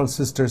through Paul's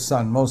sister's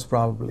son, most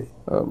probably.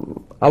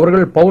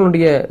 அவர்கள்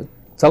பவுலுடைய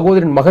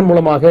சகோதரின் மகன்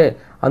மூலமாக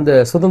அந்த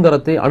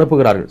சுதந்திரத்தை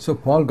அனுப்புகிறார்கள். So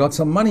Paul got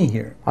some money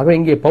here. ஆக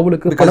இங்கே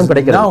பவுலுக்கு பணம்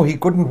கிடைக்கிறது. Now he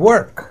couldn't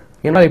work.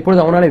 ஏனால் இப்பொழுது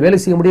அவனால வேலை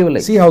செய்ய முடியவில்லை.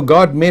 See how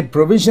God made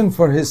provision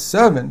for his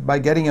servant by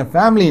getting a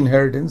family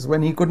inheritance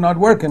when he could not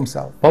work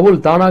himself. Pavul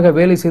தானாக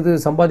வேலை செய்து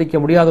சம்பாதிக்க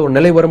முடியாத ஒரு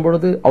நிலை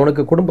வரும்பொழுது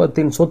அவனுக்கு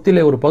குடும்பத்தின்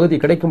சொத்திலே ஒரு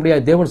பகுதி கிடைக்க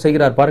முடியாது தேவன்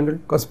செய்கிறார் பாருங்கள்.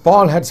 Because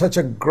Paul had such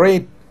a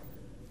great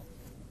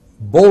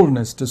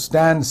boldness to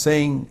stand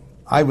saying,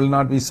 I will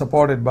not be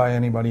supported by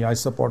anybody, I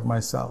support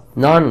myself.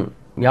 நான்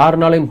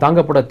யாருனாலும்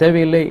தாங்கப்பட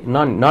தேவையில்லை,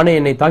 நானே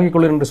என்னை தாங்கிக்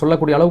கொள்கிறேன் என்று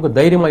சொல்லக்கூடிய அளவுக்கு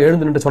தைரியமா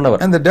எழுந்து நின்று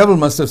சொன்னவர். And the devil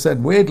must have said,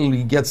 wait till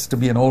he gets to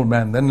be an old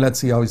man, then let's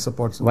see how he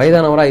supports himself.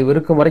 வயதானவராய்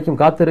இருக்கும் வரைக்கும்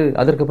காத்திரு,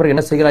 அதற்கு பிறகு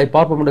என்ன செய்கிறாய்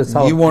பார்ப்போம் என்று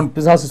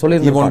பிசாசு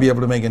சொல்லியிருந்தார். He won't be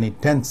able to make any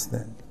tents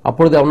then.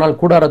 அப்பொழுது அவனால்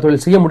கூடார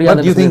தொழில் செய்ய முடியாது.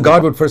 But do you think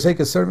God would forsake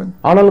his servant?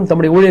 ஆனாலும்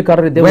தம்முடைய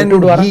ஊழியக்காரரை தேவன்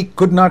விட்டுவிடுவாரா? When he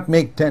could not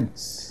make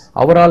tents,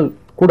 அவரால்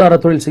கூடார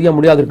தொழில் செய்ய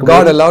முடியாது.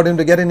 God allowed him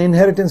to get an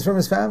inheritance from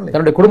his family.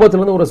 தன்னுடைய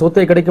குடும்பத்திலிருந்து ஒரு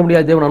சொத்தை கிடைக்க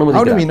முடியாது தேவன்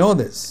அனுமதிக்கிறார். How do we know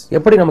this?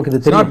 எப்படி நமக்கு இது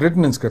தெரியும்? It's not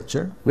written in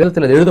scripture.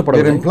 வேதத்தில் இது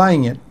எழுதப்படவில்லை. We're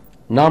implying it.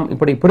 நாம்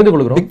இப்படி புரிந்து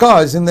கொள்கிறோம்.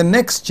 Because in the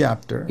next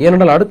chapter,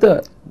 ஏனென்றால் அடுத்த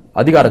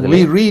அதிகாரத்தில்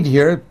we read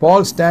here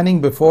Paul standing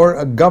before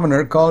a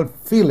governor called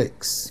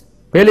Felix.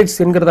 Felix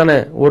என்கிறதான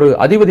ஒரு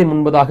அதிபதியின்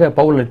முன்பதாக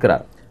பவுல்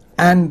நிற்கிறார்.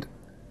 And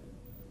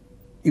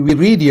we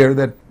read here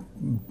that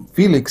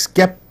Felix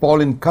kept Paul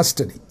in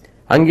custody.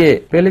 அங்கே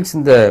பேலிக்ஸ்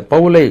இந்த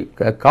பவுலை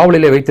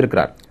காவலிலே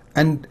வைத்திருக்கிறார்.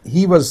 And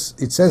he was,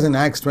 it says in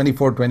Acts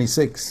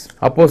 24:26,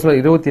 அப்போஸ்தலர்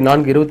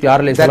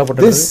 24:26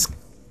 சொல்லப்பட்டிருக்கிறது. This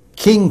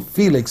King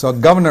Felix or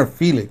Governor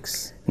Felix,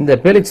 இந்த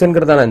பேலிக்ஸ்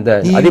என்கிறதான இந்த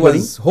he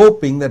அதிபதி was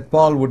hoping that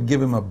Paul would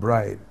give him a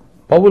bribe.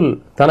 Pavul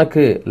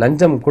தனக்கு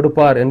லஞ்சம்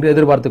கொடுப்பார் என்று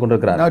எதிர்பார்த்து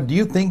கொண்டிருக்கிறார். Now, do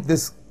you think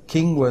this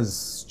king was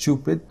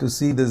stupid to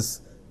see this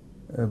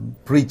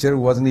preacher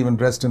who wasn't even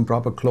dressed in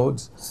proper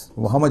clothes?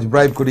 How much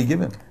bribe could he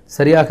give him?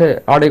 சரியாக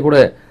ஆடை கூட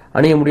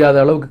அணிய முடியாத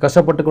அளவுக்கு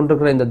கஷ்டப்பட்டு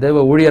கொண்டிருக்கிற இந்த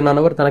தேவ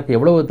ஊழியனானவர் தனக்கு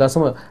எவ்வளவு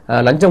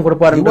லஞ்சம்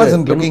கொடுப்பார் He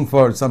wasn't looking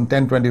for some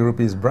 10-20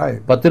 rupees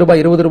bribe. 10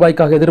 ரூபாய் 20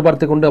 ரூபாய்க்காக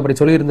எதிர்பார்த்து கொண்டு அப்படி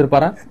சொல்லி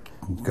இருந்திருப்பாரா?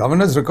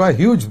 Governors require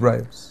huge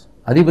bribes.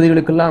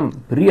 அதிபதிகளுக்கெல்லாம்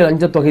பெரிய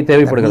லஞ்ச தொகை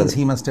தேவைப்படுகிறது.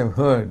 He must have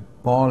heard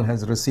Paul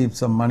has received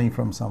some money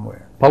from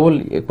somewhere.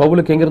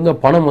 பவுலுக்கு எங்கிருந்தோ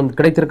பணம்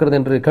கிடைத்திருக்கிறது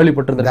என்று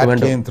கேள்விப்பட்டிருந்திருக்க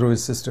வேண்டும். That came through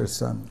his sister's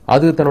son.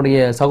 அது தன்னுடைய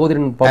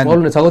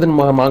சகோதரன்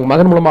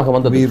மகன் மூலமாக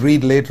வந்தது. We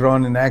read later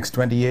on in Acts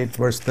 28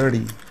 verse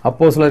 30.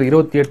 அப்போஸ்தலர்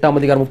 28ஆம்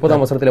அதிகாரம்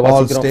 30ஆம் வசனத்திலே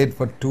வாசிக்கிறோம். Paul stayed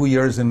for 2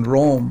 years in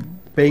Rome,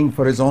 paying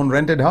for his own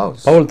rented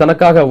house. Pavul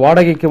தனக்காக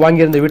வாடகைக்கு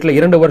வாங்கியிருந்த வீட்டில்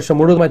 2 வருஷம்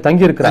முழுவதுமாய்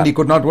தங்கி இருக்கிறார். And he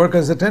could not work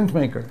as a tent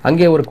maker.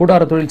 அங்கே ஒரு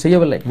கூடார தொழில்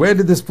செய்யவில்லை. Where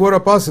did this poor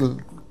apostle,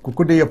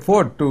 could he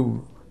afford to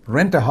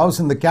rent a house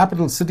in the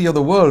capital city of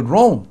the world,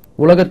 Rome?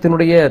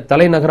 உலகத்தினுடைய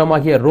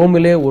தலைநகரமாகிய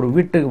ரோமிலே ஒரு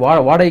வீட்டு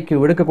வாடகைக்கு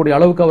எடுக்கக்கூடிய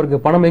அளவுக்கு அவருக்கு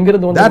பணம்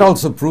எங்கிருந்து வந்தது? That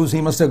also proves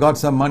he must have got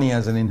some money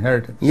as an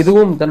inheritance.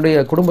 இதுவும்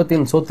தன்னுடைய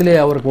குடும்பத்தின் சொத்திலே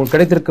அவருக்கு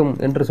கிடைத்திருக்கும்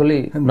என்று சொல்லி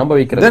நம்ப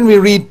வைக்கிறது. Then we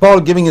read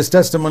Paul giving his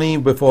testimony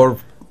before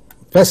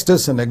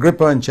Festus and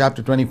Agrippa in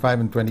chapter 25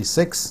 and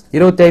 26.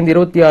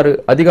 25-26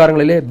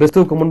 அதிகாரங்களிலே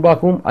பெஸ்துவுக்கு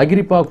முன்பாகவும்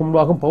அகிரிப்பாவுக்கு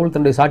முன்பாகவும் பவுல்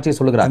தன்னுடைய சாட்சியை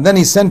சொல்கிறார். And then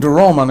he sent to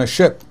Rome on a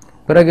ship.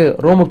 பிறகு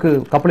ரோமுக்கு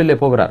கப்பலிலே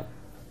போகிறார்,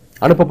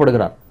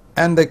 அனுப்பப்படுகிறார்.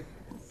 And the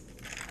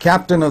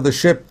captain of the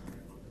ship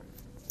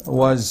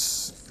was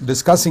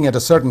discussing at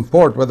a certain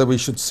port whether we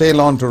should sail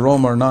on to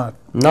Rome or not.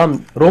 நாம்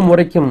Rome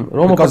வரைக்கும்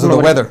because of the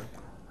weather.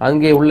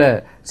 அங்கே உள்ள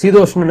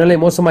சீதோஷ்ண நிலை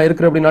மோசமா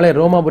இருக்கிற அப்படினாலே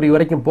ரோமாபுரி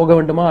வரைக்கும் போக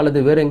வேண்டுமா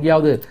அல்லது வேற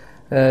எங்கேயாவது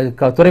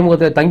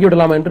துறைமுகத்தில்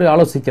தங்கிவிடலாமா என்று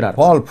ஆலோசிக்கிறார்.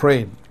 Paul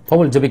prayed.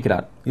 பவுல்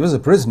ஜெபிக்கிறார். He was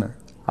a prisoner.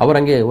 அவர்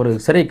அங்கே ஒரு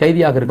சிறை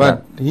கைதியாக இருக்கிறார்.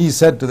 But he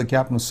said to the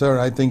captain, "Sir,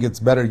 I think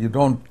it's better you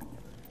don't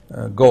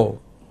go."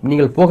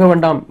 நீங்கள் போக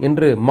வேண்டாம்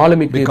என்று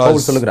மாலுமிக்கு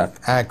பவுல் சொல்கிறார்.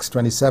 Acts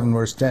 27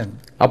 verse 10.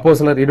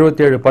 அப்போஸ்தலர்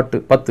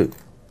 27:10.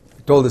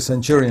 He told the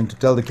centurion to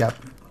tell the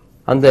captain.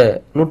 அந்த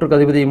நூற்றுக்கு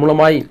அதிபதி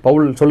மூலமாய்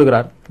பவுல்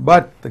சொல்கிறார்.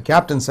 But the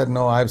captain said,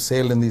 "No, I've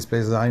sailed in these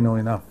places. I know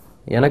enough."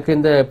 எனக்கு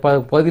இந்த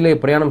பகுதியிலே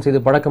பிரயாணம் செய்து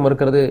பழக்கம்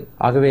இருக்கிறது,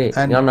 ஆகவே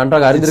நான்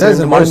நன்றாக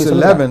அறிந்திருக்கிறேன். In verse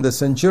 11, the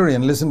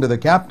centurion listened to the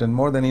captain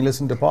more than he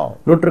listened to Paul.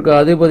 நூற்றுக்கு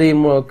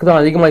அதிபதிக்கு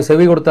தான் அதிகமாய்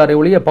செவி கொடுத்தாரே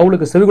ஒழிய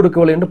பவுலுக்கு செவி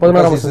கொடுக்கவில்லை என்று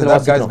 16ஆம் வசனத்தில்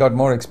வாசிக்கிறோம். That guy's got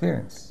more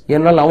experience.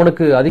 ஏனால்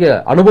அவனுக்கு அதிக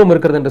அனுபவம்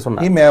இருக்கிறது என்று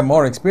சொன்னார். He may have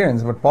more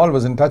experience, but Paul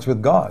was in touch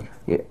with God.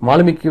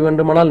 மாலுமிக்கு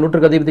வேண்டுமானால்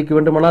நூற்றுக்கு அதிபதிக்கு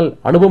வேண்டுமானால்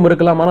அனுபவம்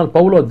இருக்கலாம், ஆனால்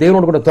பவுலோ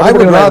தேவனோடு கூட தொடர்பு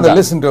I would rather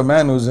listen to a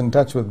man who's in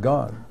touch with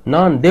God.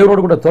 நான்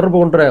தேவனோடு கூட தொடர்பு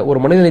கொண்ட ஒரு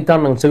மனிதனை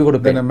தான் நான் செவி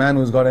கொடுப்பேன். Than a man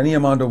who's got any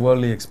amount of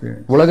worldly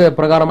experience. உலக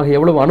பிரகாரமாக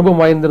எவ்வளவு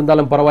அனுபவம்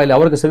வாய்ந்திருந்தாலும் பரவாயில்லை,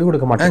 அவருக்கு செவி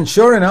கொடுக்க மாட்டேன். And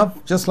sure enough,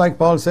 just like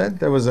Paul said,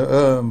 there was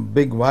a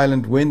big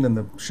violent wind and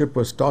the ship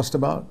was tossed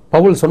about.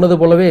 Pavul சொன்னது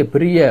போலவே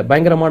பெரிய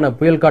பயங்கரமான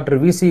புயல் காற்று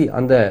வீசி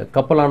அந்த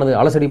கப்பலானது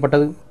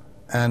அலசடிப்பட்டது.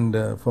 And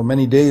for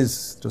many days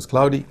it was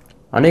cloudy.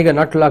 அநேக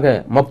நாட்களாக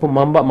மப்பும்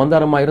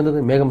மந்தாரமாக இருந்தது,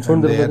 மேகம்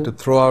சூழ்ந்திருந்தது. They had to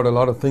throw out a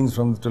lot of things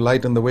to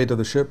lighten the weight of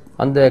the ship.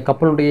 அந்த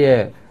கப்பலுடைய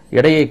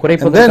எடையை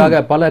குறைப்பதற்காக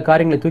பல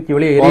காரியங்களை தூக்கி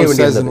வெளியே எறிய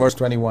வேண்டியது.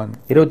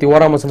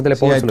 21ஆம் வசனத்திலே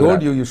பவுல் சொல்கிறார்,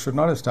 I told you should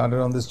not have started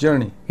on this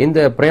journey.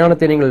 இந்த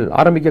பிரயாணத்தை நீங்கள்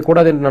ஆரம்பிக்க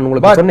கூடாது என்று நான்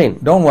உங்களுக்கு சொன்னேன்.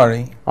 Don't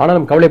worry.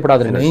 ஆனாலும்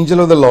கவலைப்படாதீர்கள். An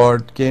angel of the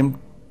Lord came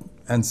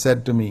and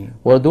said to me.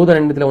 ஒரு தூதன்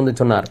என்னிடத்தில் வந்து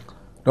சொன்னார்,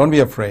 don't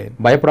be afraid.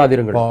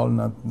 பயப்படாதீர்கள்.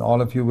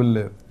 All of you will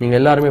live. நீங்கள்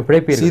எல்லாரும்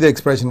பிழைப்பீர்கள். See the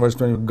expression verse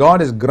 20. God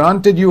has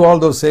granted you all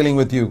those sailing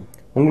with you.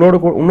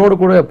 உன்னோடு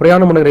கூட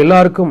பிரயாணம் பண்ணுகிற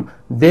எல்லாருக்கும்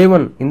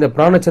தேவன் இந்த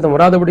பிராணச்சேதம்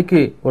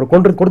வராதபடிக்கு ஒரு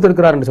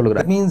கொடுத்திருக்கிறார் என்று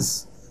சொல்கிறார். That means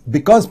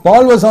because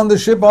Paul was on the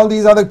ship, all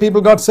these other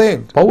people got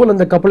saved. Pavul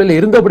அந்த கப்பலில்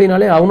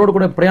இருந்தபடினாலே அவனோடு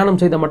கூட பிரயாணம்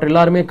செய்த மற்ற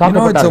எல்லாரும்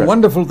காக்கப்பட்டார்கள். It's a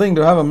wonderful thing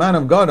to have a man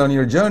of God on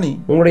your journey.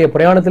 உங்களுடைய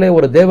பிரயாணத்திலே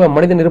ஒரு தேவ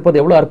மனிதன் இருப்பது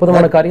எவ்வளவு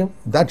அற்புதமான காரியம்.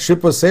 That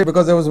ship was saved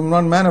because there was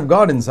one man of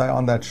God inside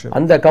on that ship.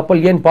 அந்த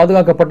கப்பல் ஏன்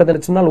பாதுகாக்கப்பட்டது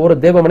என்று சொன்னால் ஒரு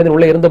தேவ மனிதன்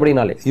உள்ளே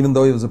இருந்தபடினாலே. Even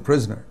though he was a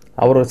prisoner.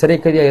 அவர் ஒரு சிறை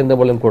கைதியாக இருந்த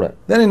போலும் கூட.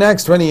 Then in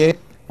Acts 28,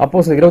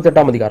 அப்போஸ்தலர்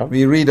 28ஆம் அதிகாரம்,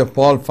 we read of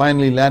Paul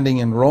finally landing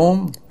in Rome.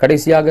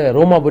 கடைசியாக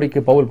ரோமாபுரிக்கு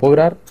பவுல்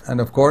போகிறார். And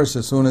of course,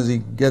 as soon as he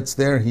gets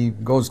there, he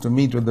goes to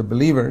meet with the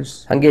believers.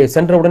 அங்கே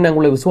சென்றவுடனே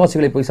அங்குள்ள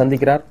விசுவாசிகளை போய்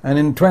சந்திக்கிறார். And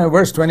in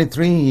verse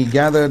 23, he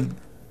gathered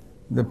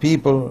the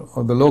people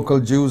of the local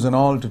Jews and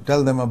all to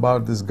tell them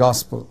about this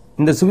gospel.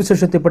 இந்த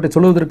சுவிசேஷத்தை பற்றி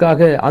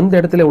சொல்வதற்காக அந்த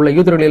இடத்திலே உள்ள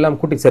யூதர்களை எல்லாம்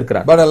கூட்டி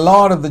சேர்க்கிறார். But a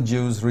lot of the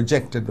Jews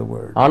rejected the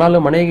word.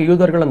 ஆனாலும் அநேக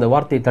யூதர்கள் அந்த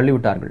வார்த்தையை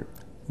தள்ளிவிட்டார்கள்.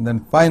 And then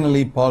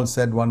finally Paul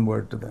said one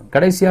word to them.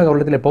 கடைசியாக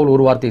அவர்களிடத்திலே பவுல்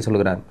ஒரு வார்த்தையை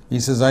சொல்கிறார். He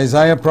says,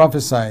 Isaiah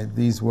prophesied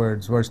these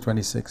words, verse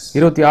 26.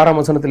 26ஆம்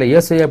வசனத்திலே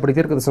ஏசாயா இப்படி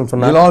தீர்க்கதரிசனம்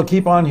சொன்னார். You'll all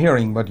keep on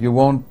hearing, but you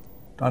won't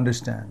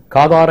understand.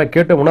 காதார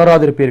கேட்டு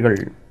உணராதிருப்பீர்கள்.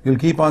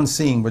 You'll keep on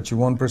seeing, but you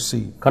won't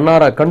perceive.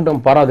 கண்ணார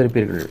கண்டும்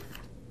பாராதிருப்பீர்கள்.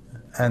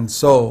 And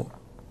so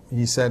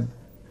he said,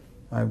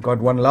 I've got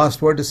one last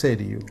word to say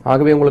to you.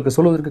 ஆகவே உங்களுக்கு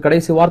சொல்வதற்கு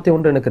கடைசி வார்த்தை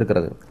ஒன்று எனக்கு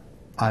இருக்கிறது.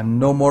 I'm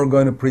no more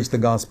going to preach the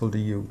gospel to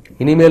you.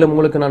 இனிமேலும்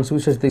உங்களுக்கு நான்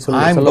சுவிசேஷத்தை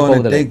சொல்ல I'm going to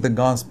போவதில்லை. take the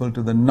gospel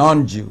to the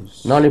non-Jews.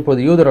 நான் இப்போது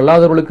யூதர்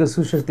அல்லாதவர்களுக்கு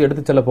சுவிசேஷத்தை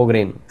எடுத்துச் செல்ல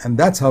போகிறேன். And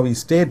that's how he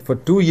stayed for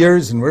 2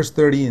 years in verse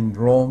 30 in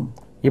Rome.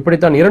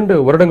 இப்படித்தான் 2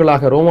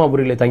 வருடங்களாக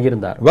ரோமாபுரியிலே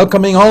தங்கியிருந்தார்.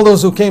 Welcoming all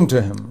those who came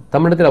to him.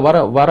 தம்மிடத்தில்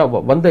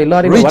வந்த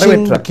எல்லாரையும் Preaching the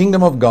வரவேற்றார்.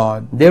 kingdom of God.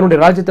 தேவனுடைய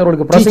ராஜ்யத்தை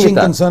அவர்களுக்கு Teaching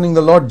பிரசங்கித்தார். concerning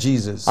the Lord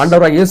Jesus.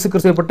 ஆண்டவராகிய இயேசு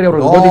கிறிஸ்துவை பற்றி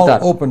அவர்கள் All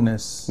போதித்தார்.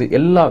 openness.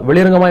 எல்லா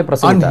வெளிரங்கமாய்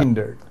பிரசங்கித்தார்.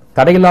 Unhindered.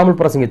 தடையில்லாமல்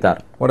பிரசங்கித்தார்.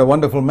 What a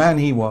wonderful man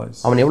he was.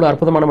 அவன் எவ்வளவு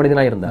அற்புதமான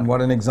மனிதனாய் இருந்தார். And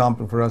what an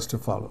example for us to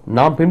follow.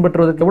 நாம்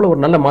பின்பற்றுவதற்கு எவ்வளவு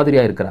ஒரு நல்ல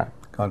மாதிரியாய் இருக்கிறார்.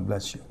 God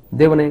bless you.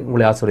 தேவனே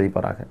உங்களை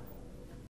ஆசீர்வதிப்பாராக.